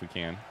immediately if we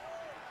can.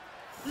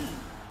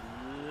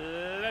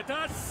 Let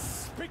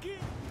us begin.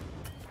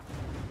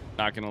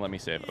 Not going to let me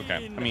save.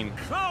 Okay, I mean...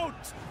 Crowd,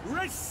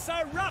 race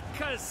a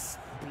ruckus.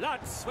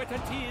 Blood, sweat,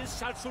 and tears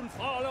shall soon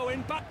follow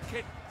in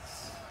buckets.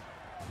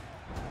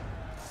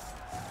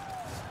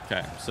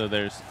 Okay, so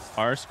there's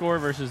our score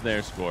versus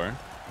their score.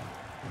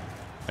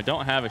 I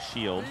don't have a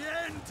shield.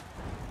 The end.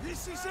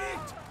 This is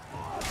it.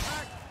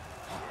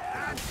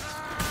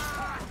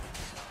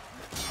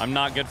 I'm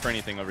not good for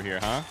anything over here,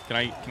 huh?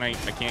 I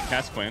can't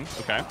cast Quinn.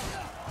 Okay.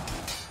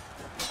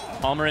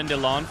 Palmer into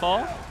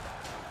Lawnfall.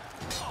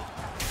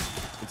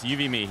 It's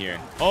UV me here.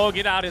 Oh,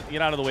 get out of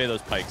the way of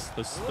those pikes.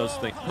 Those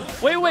things.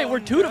 Wait, we're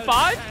 2 to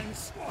 5?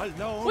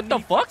 What the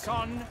fuck?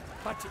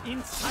 But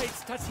inside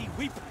does he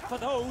weep for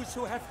those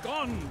who have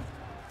gone.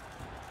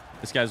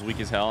 This guy's weak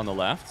as hell on the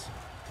left.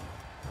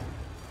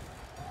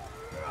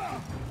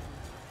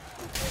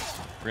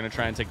 We're gonna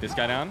try and take this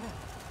guy down.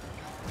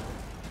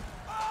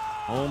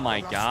 Oh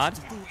my god.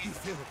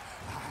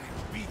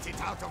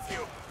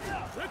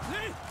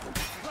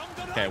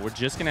 Okay, we're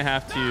just gonna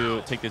have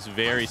to take this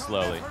very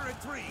slowly.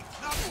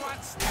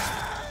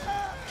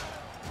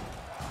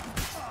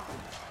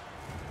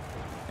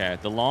 Okay,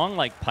 the long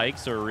like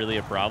pikes are really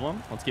a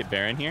problem. Let's get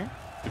Baron here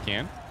if we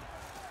can.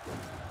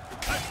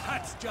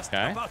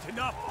 Okay.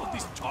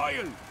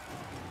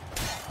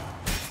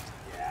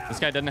 This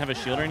guy doesn't have a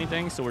shield or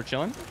anything, so we're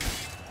chilling.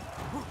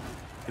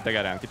 Get that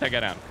guy down. Get that guy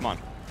down. Come on.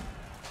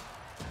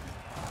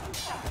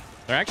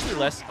 They're actually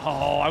less...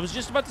 Oh, I was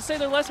just about to say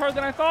they're less hard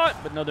than I thought,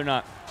 but no, they're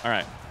not. All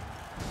right.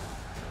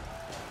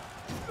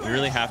 We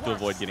really have to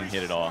avoid getting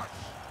hit at all.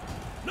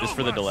 Just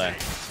for the delay.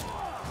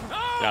 Get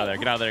out of there.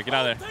 Get out of there. Get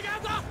out of there.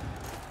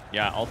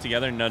 Yeah, all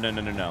together?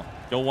 No.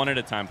 Go one at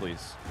a time,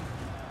 please.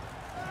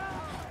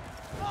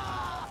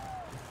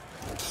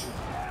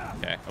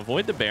 Okay,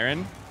 avoid the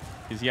Baron,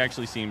 because he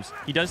actually seems...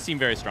 He does seem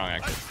very strong,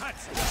 actually.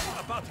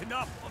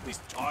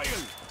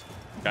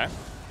 Okay.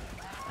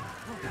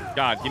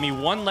 God, give me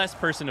one less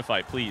person to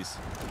fight, please.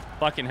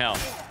 Fucking hell.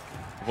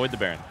 Avoid the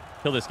Baron.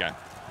 Kill this guy.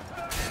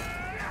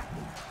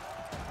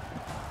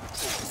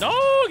 No!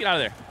 Get out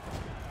of there.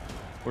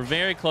 We're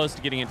very close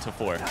to getting it to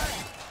 4.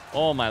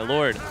 Oh, my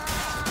lord.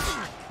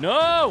 No!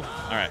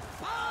 All right.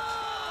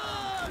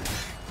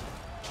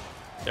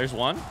 There's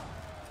one.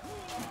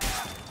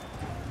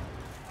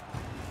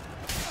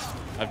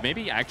 I've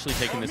maybe actually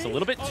taken this a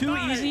little bit too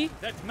easy.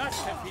 That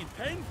must have been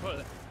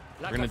painful.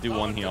 We're going to do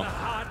one heal.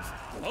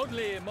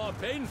 Only more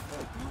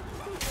painful.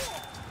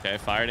 Okay,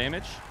 fire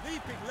damage.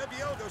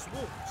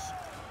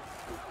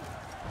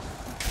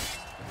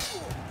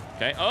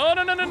 Okay. Oh,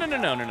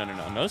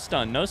 no. No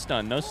stun, no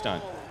stun, no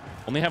stun.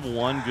 Only have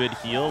one good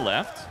heal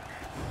left.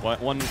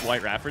 One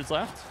White Rafford's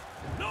left.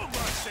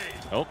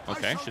 Oh,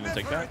 okay. Shouldn't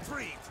take that.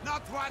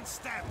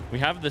 We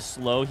have the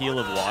slow heal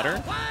of water,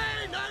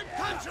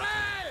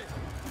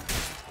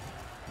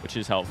 which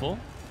is helpful.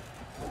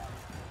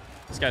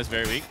 This guy's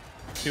very weak.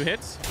 2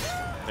 hits.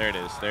 There it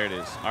is. There it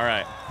is. All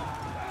right.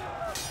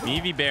 Me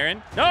v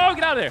Baron. No,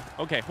 get out of there.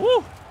 Okay.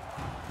 Woo.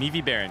 Me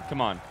v Baron.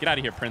 Come on. Get out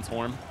of here, Prince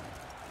Horm.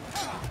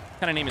 What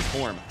kind of name is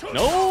Horm?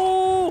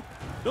 No.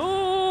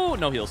 No.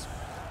 No heals.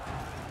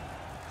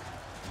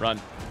 Run.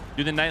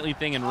 Do the nightly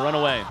thing and run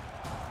away.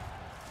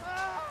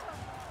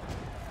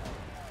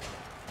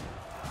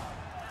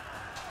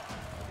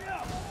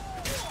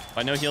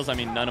 By no heals, I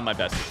mean none of my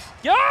best heals.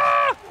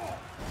 Yeah!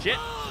 Shit.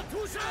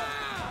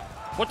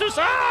 What do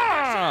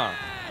sa?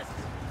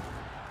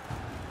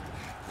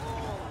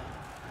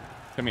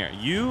 Come here.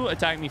 You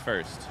attack me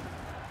first.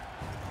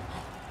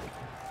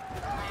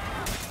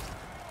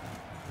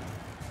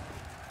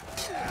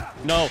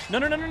 No.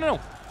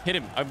 Hit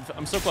him.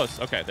 I'm so close.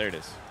 Okay, there it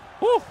is.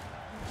 Woo!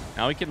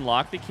 Now we can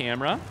lock the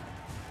camera.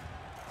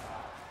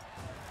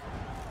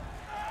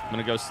 I'm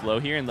going to go slow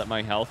here and let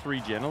my health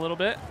regen a little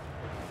bit.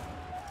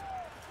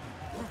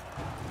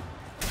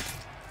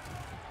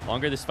 The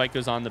longer this fight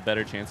goes on, the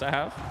better chance I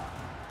have.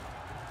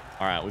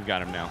 All right, we've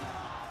got him now.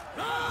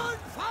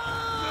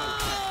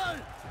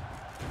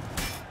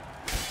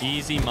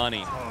 Easy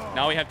money.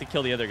 Now we have to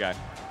kill the other guy.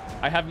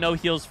 I have no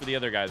heals for the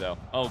other guy, though.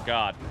 Oh,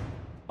 God.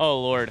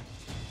 Oh, Lord.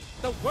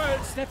 The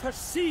world's never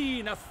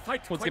seen a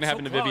fight What's quite gonna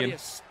happen so to Vivian?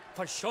 glorious.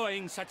 For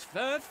showing such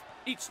verve,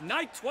 each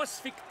knight was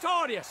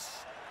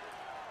victorious.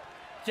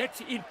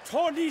 Yet in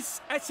tourneys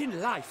as in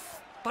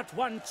life, but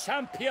one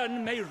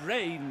champion may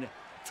reign.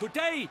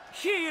 Today,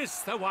 he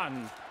is the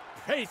one.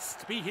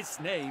 Praised be his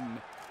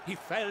name. He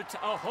felt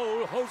a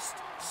whole host,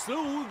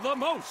 slew the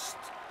most.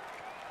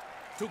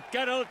 To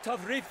Geralt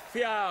of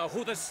Rivia,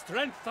 who the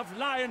strength of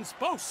lions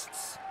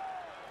boasts.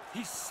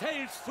 He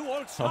sailed through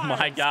all trials. Oh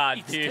my God,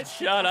 each dude, test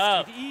shut passed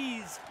up. with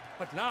ease,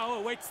 but now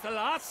awaits the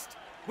last.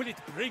 Will it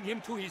bring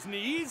him to his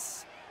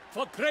knees?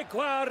 For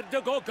Gregoire de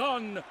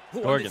Gorgon,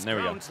 who on this there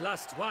we go. ground's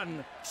last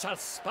one, shall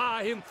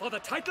spar him for the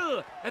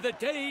title, and the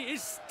day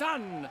is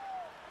done.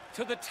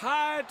 To the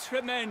tired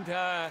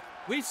remainder,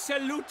 we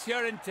salute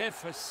your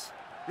endeavors.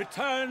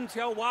 Return to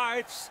your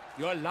wives,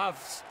 your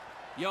loves,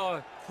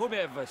 your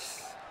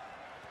whomevers.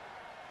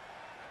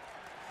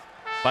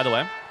 By the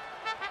way,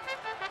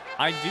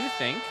 I do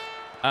think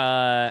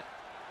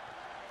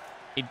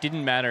it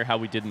didn't matter how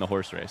we did in the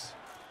horse race.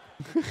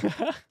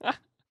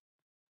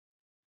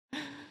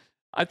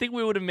 I think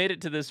we would have made it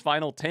to this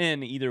final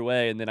 10 either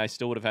way, and then I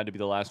still would have had to be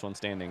the last one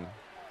standing.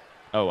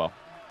 Oh, well.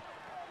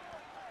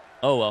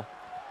 Oh, well.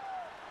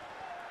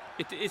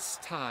 It is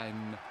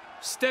time.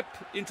 Step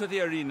into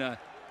the arena.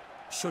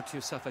 Should you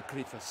suffer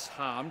grievous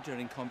harm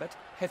during combat,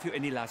 have you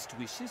any last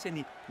wishes?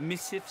 Any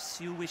missives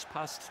you wish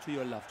passed to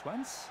your loved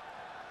ones?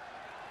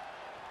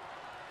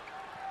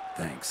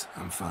 Thanks,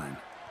 I'm fine.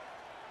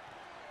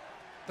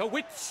 The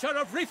Witcher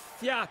of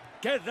Rivia,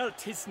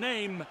 Geralt his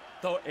name.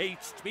 Though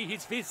aged be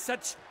his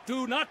visage,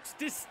 do not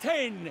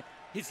disdain.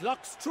 His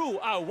locks true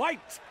are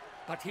white,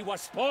 but he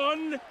was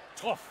born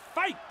to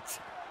fight.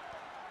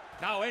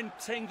 Now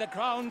entering the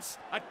grounds,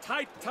 a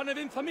titan of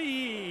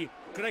infamy,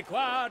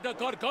 Gregoire de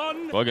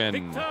Gorgon,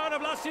 Victor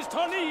of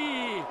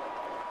Lassistoni.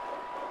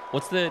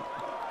 What's the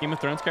Game of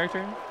Thrones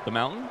character? The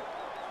Mountain?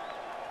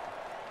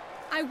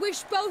 I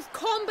wish both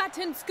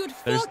combatants good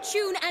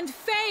fortune and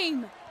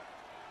fame.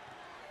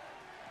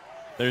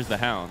 There's the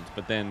Hound,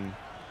 but then...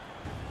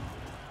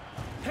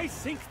 They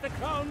sink the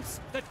grounds,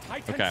 the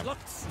titans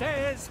locked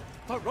stairs,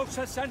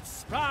 ferocious and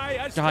spry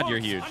as God, you're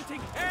huge.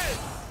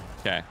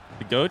 Okay,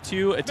 the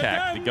go-to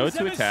attack. The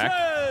go-to attack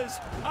is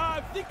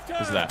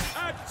that.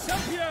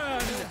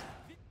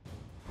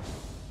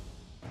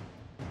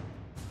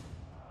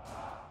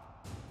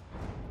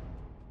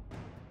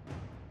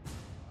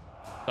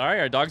 Sorry,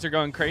 our dogs are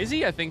going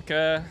crazy. I think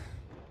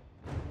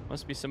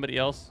must be somebody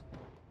else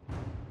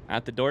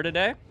at the door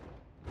today.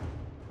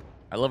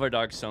 I love our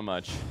dogs so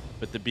much,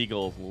 but the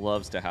beagle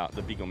loves to howl.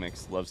 The beagle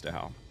mix loves to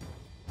howl.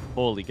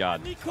 Holy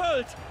God.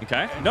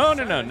 Okay. No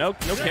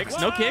kicks.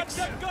 No kicks.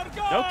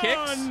 No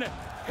kicks.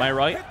 My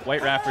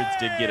white Raffords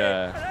did get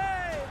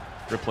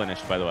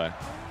replenished, by the way.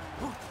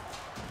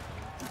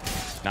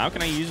 Now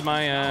can I use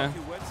my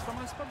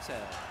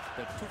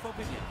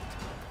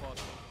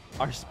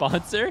our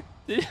sponsor?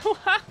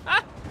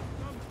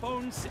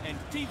 Bones and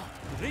teeth,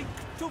 drink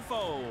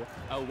tufo.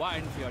 A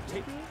wine for your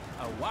table,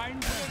 a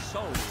wine for your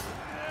soul.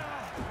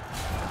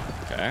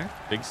 Okay,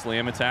 big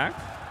slam attack.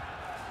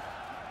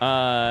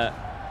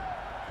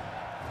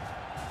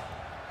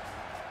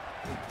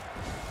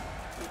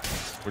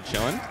 We're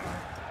chilling.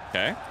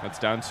 Okay, that's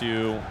down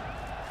to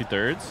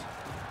 2/3.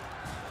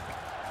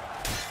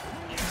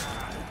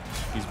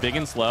 He's big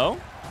and slow.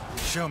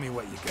 Show me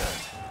what you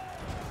got.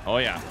 Oh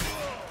yeah.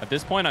 At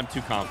this point, I'm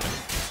too confident.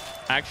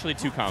 Actually,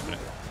 too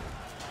confident.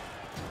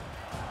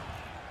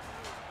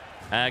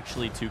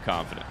 Actually, too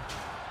confident.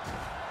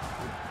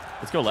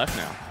 Let's go left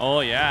now. Oh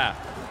yeah.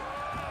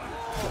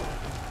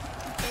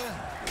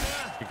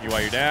 Kick you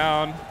while you're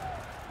down.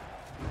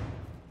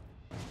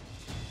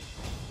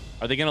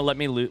 Are they gonna let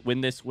me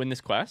win this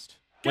quest?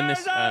 Win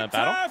this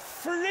battle?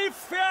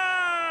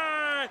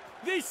 Rivia!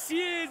 This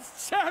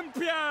year's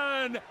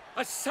champion!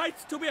 A sight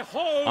to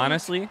behold!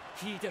 Honestly,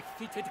 he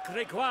defeated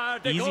Gregoire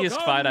de easiest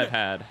Gorgon. fight I've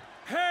had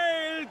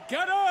Hail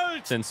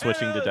Geralt! since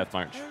switching to Death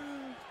March.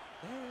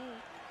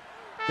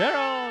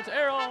 Geralt!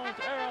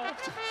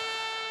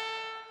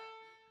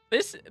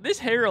 This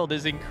herald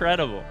is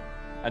incredible.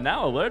 And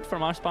now a word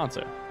from our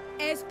sponsor.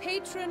 As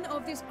patron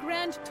of this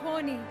grand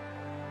tourney,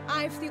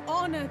 I've the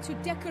honor to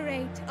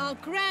decorate our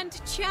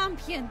grand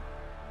champion.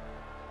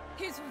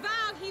 His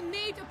vow he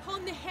made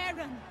upon the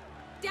heron,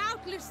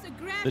 doubtless the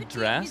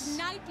gravity of his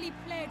knightly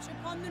pledge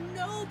upon the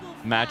noble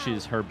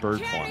matches her bird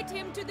form. Carried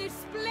him to this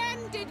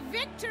splendid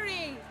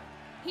victory.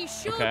 He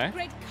showed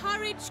great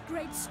courage,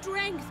 great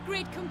strength,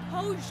 great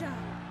composure.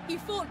 He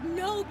fought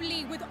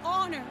nobly with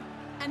honor,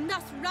 and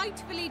thus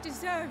rightfully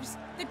deserves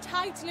the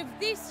title of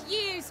this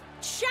year's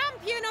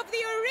champion of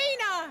the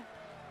arena.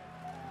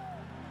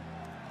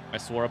 I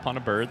swore upon a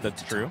bird,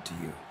 that's true. To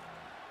you.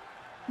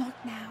 Not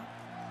now.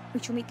 We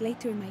shall meet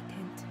later in my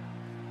tent.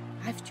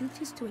 I've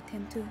duties to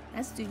attend to,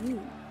 as do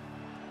you.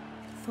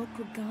 Folk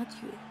regard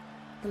you.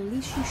 The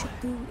least you should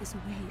do is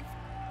wave.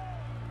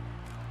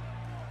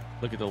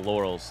 Look at the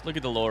laurels. Look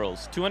at the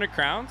laurels. 200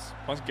 crowns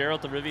plus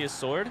Geralt of Rivia's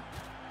sword.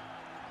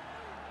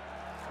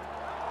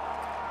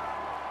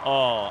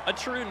 Oh, a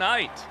true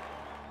knight.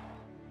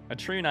 A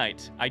true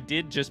knight. I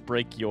did just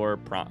break your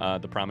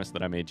the promise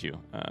that I made you,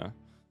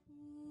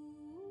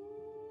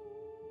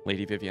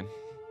 Lady Vivian.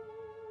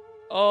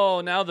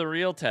 Oh, now the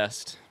real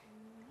test.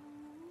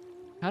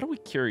 How do we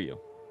cure you?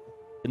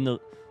 In the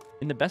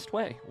best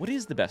way. What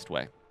is the best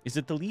way? Is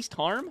it the least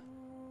harm?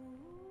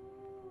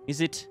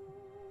 Is it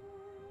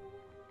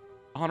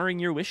honoring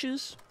your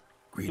wishes?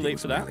 Greetings, Too late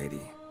for that? my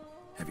lady.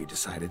 Have you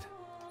decided?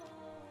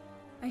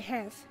 I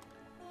have.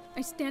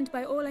 I stand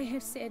by all I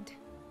have said.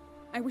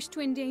 I wish to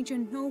endanger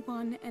no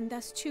one and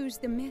thus choose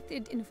the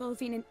method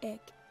involving an egg.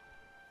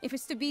 If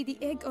it's to be the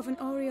egg of an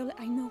oriole,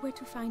 I know where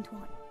to find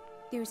one.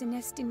 There is a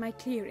nest in my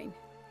clearing.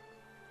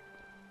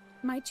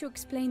 Might you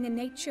explain the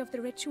nature of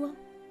the ritual?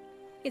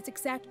 Its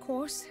exact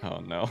course? Oh,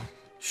 no.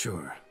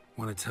 Sure.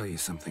 Want to tell you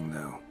something,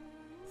 though.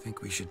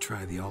 Think we should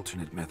try the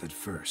alternate method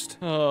first.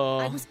 Oh.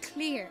 I was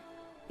clear.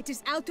 It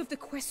is out of the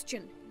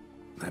question.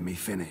 Let me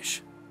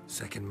finish.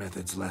 Second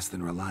method's less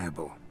than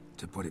reliable.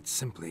 To put it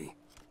simply,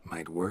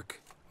 might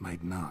work,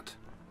 might not.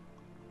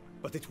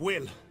 But it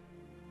will.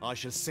 I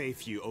shall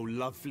save you, O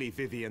lovely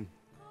Vivian.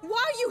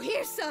 Why are you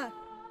here, sir?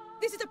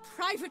 This is a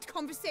private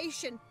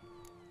conversation.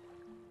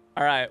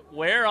 All right,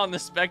 where on the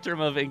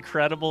spectrum of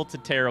incredible to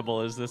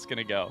terrible is this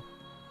gonna go?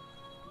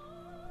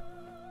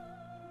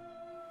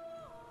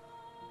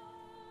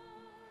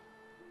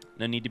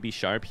 No need to be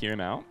sharp, hear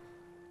him out.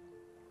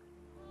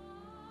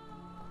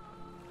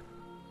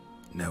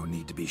 No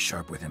need to be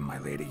sharp with him, my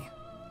lady.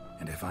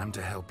 And if I'm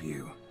to help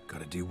you,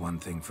 gotta do one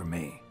thing for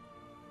me.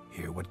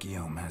 Hear what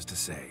Guillaume has to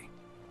say.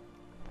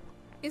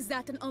 Is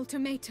that an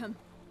ultimatum?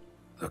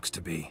 Looks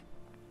to be.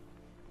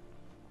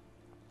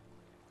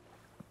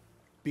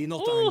 Be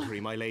not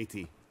angry, my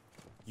lady.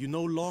 You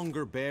no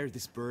longer bear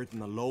this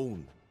burden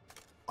alone.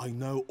 I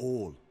know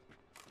all.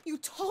 You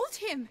told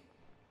him!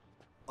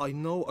 I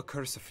know a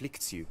curse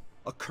afflicts you.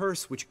 A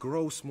curse which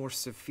grows more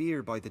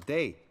severe by the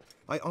day.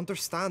 I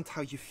understand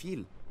how you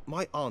feel.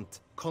 My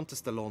aunt,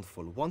 Countess de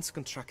Lawnful, once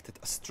contracted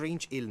a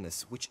strange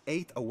illness which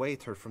ate away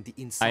at her from the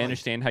inside. I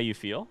understand how you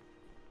feel.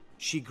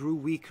 She grew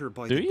weaker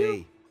by Do the you?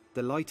 day,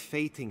 the light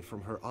fading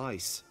from her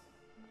eyes.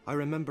 I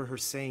remember her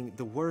saying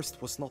the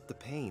worst was not the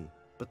pain,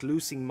 but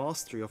losing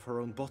mastery of her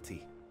own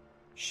body.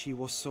 She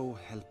was so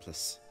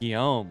helpless.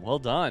 Guillaume, well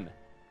done.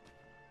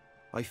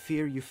 I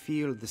fear you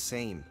feel the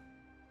same.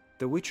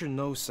 The Witcher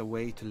knows a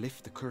way to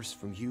lift the curse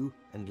from you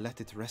and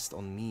let it rest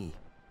on me.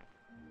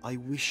 I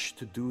wish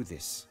to do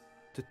this,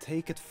 to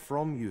take it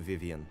from you,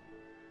 Vivian.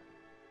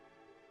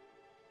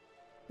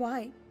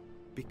 Why?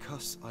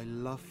 Because I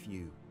love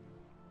you.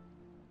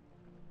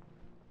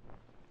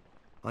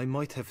 I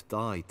might have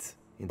died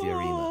in the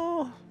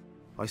arena.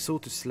 I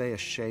sought to slay a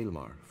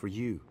Shaelmar for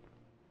you.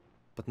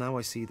 But now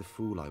I see the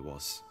fool I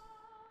was.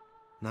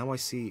 Now I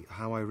see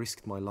how I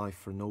risked my life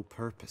for no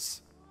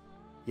purpose.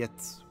 Yet,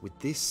 with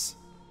this,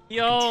 I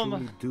can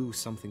truly do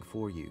something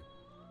for you.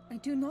 I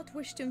do not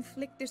wish to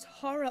inflict this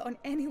horror on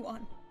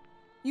anyone.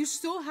 You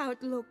saw how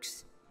it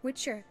looks,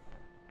 Witcher.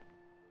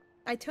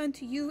 I turn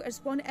to you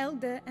as one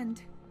elder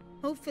and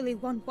hopefully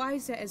one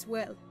wiser as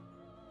well.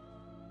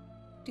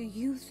 Do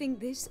you think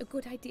this a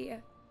good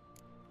idea?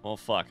 Well,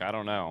 fuck, I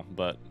don't know,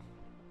 but...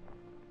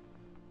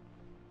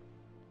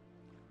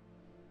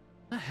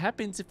 What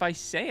happens if I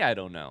say I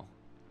don't know?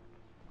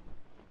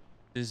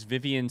 Does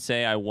Vivian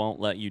say I won't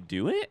let you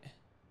do it?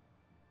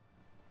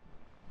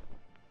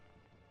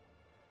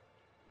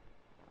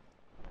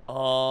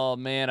 Oh,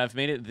 man, I've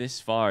made it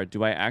this far.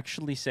 Do I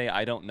actually say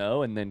I don't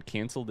know and then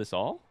cancel this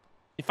all?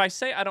 If I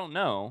say I don't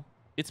know,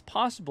 it's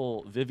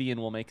possible Vivian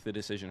will make the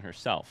decision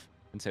herself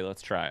and say,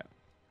 let's try it.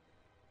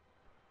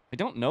 I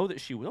don't know that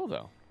she will,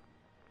 though.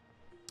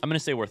 I'm going to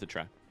say worth a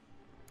try.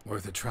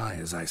 Worth a try,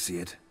 as I see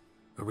it.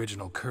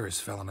 Original curse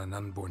fell on an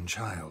unborn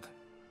child.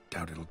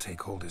 Doubt it'll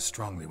take hold as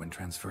strongly when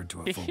transferred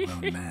to a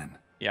full-grown man.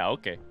 Yeah,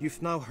 okay.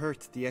 You've now heard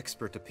the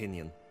expert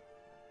opinion.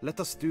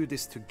 Let us do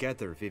this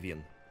together,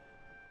 Vivian.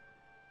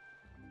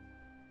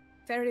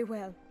 Very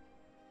well.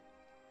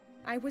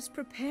 I was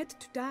prepared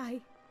to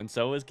die. And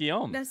so is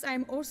Guillaume. Thus, I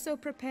am also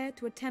prepared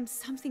to attempt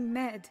something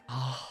mad.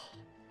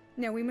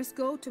 Now, we must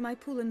go to my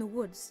pool in the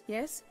woods,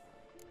 yes?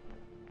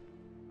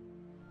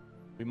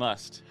 We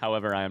must.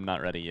 However, I am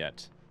not ready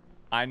yet.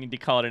 I need to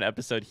call it an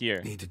episode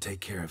here. Need to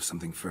take care of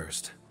something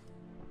first.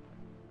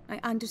 I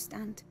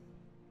understand.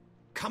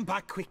 Come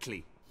back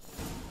quickly.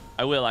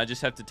 I will. I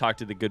just have to talk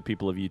to the good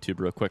people of YouTube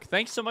real quick.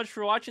 Thanks so much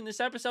for watching this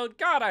episode.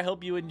 God, I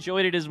hope you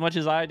enjoyed it as much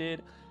as I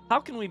did. How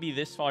can we be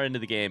this far into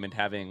the game and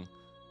having...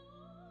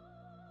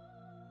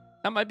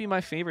 That might be my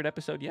favorite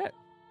episode yet.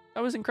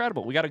 That was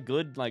incredible. We got a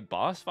good, like,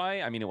 boss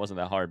fight. I mean, it wasn't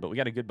that hard, but we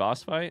got a good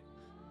boss fight.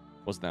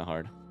 Wasn't that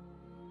hard.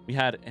 We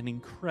had an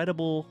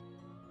incredible...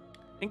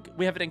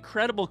 We have an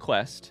incredible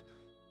quest.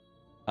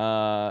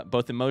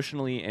 Both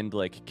emotionally and,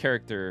 like,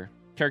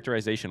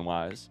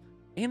 characterization-wise.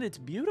 And it's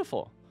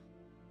beautiful.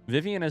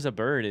 Vivian as a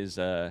bird is...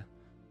 the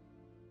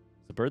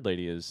bird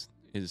lady is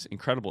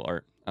incredible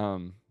art.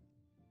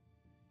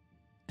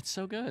 It's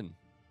so good.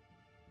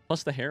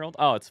 Plus the herald.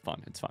 Oh, it's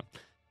fun. It's fun.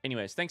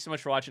 Anyways, thanks so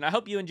much for watching. I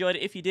hope you enjoyed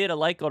it. If you did, a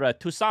like or a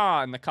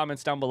toussaint in the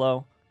comments down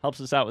below. Helps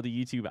us out with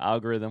the YouTube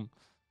algorithm.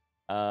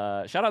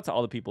 Shout out to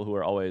all the people who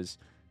are always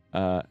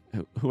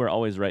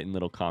writing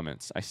little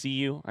comments. I see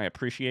you. I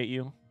appreciate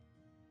you.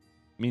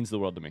 It means the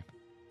world to me.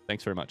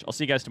 Thanks very much. I'll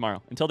see you guys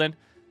tomorrow. Until then,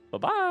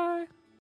 bye-bye.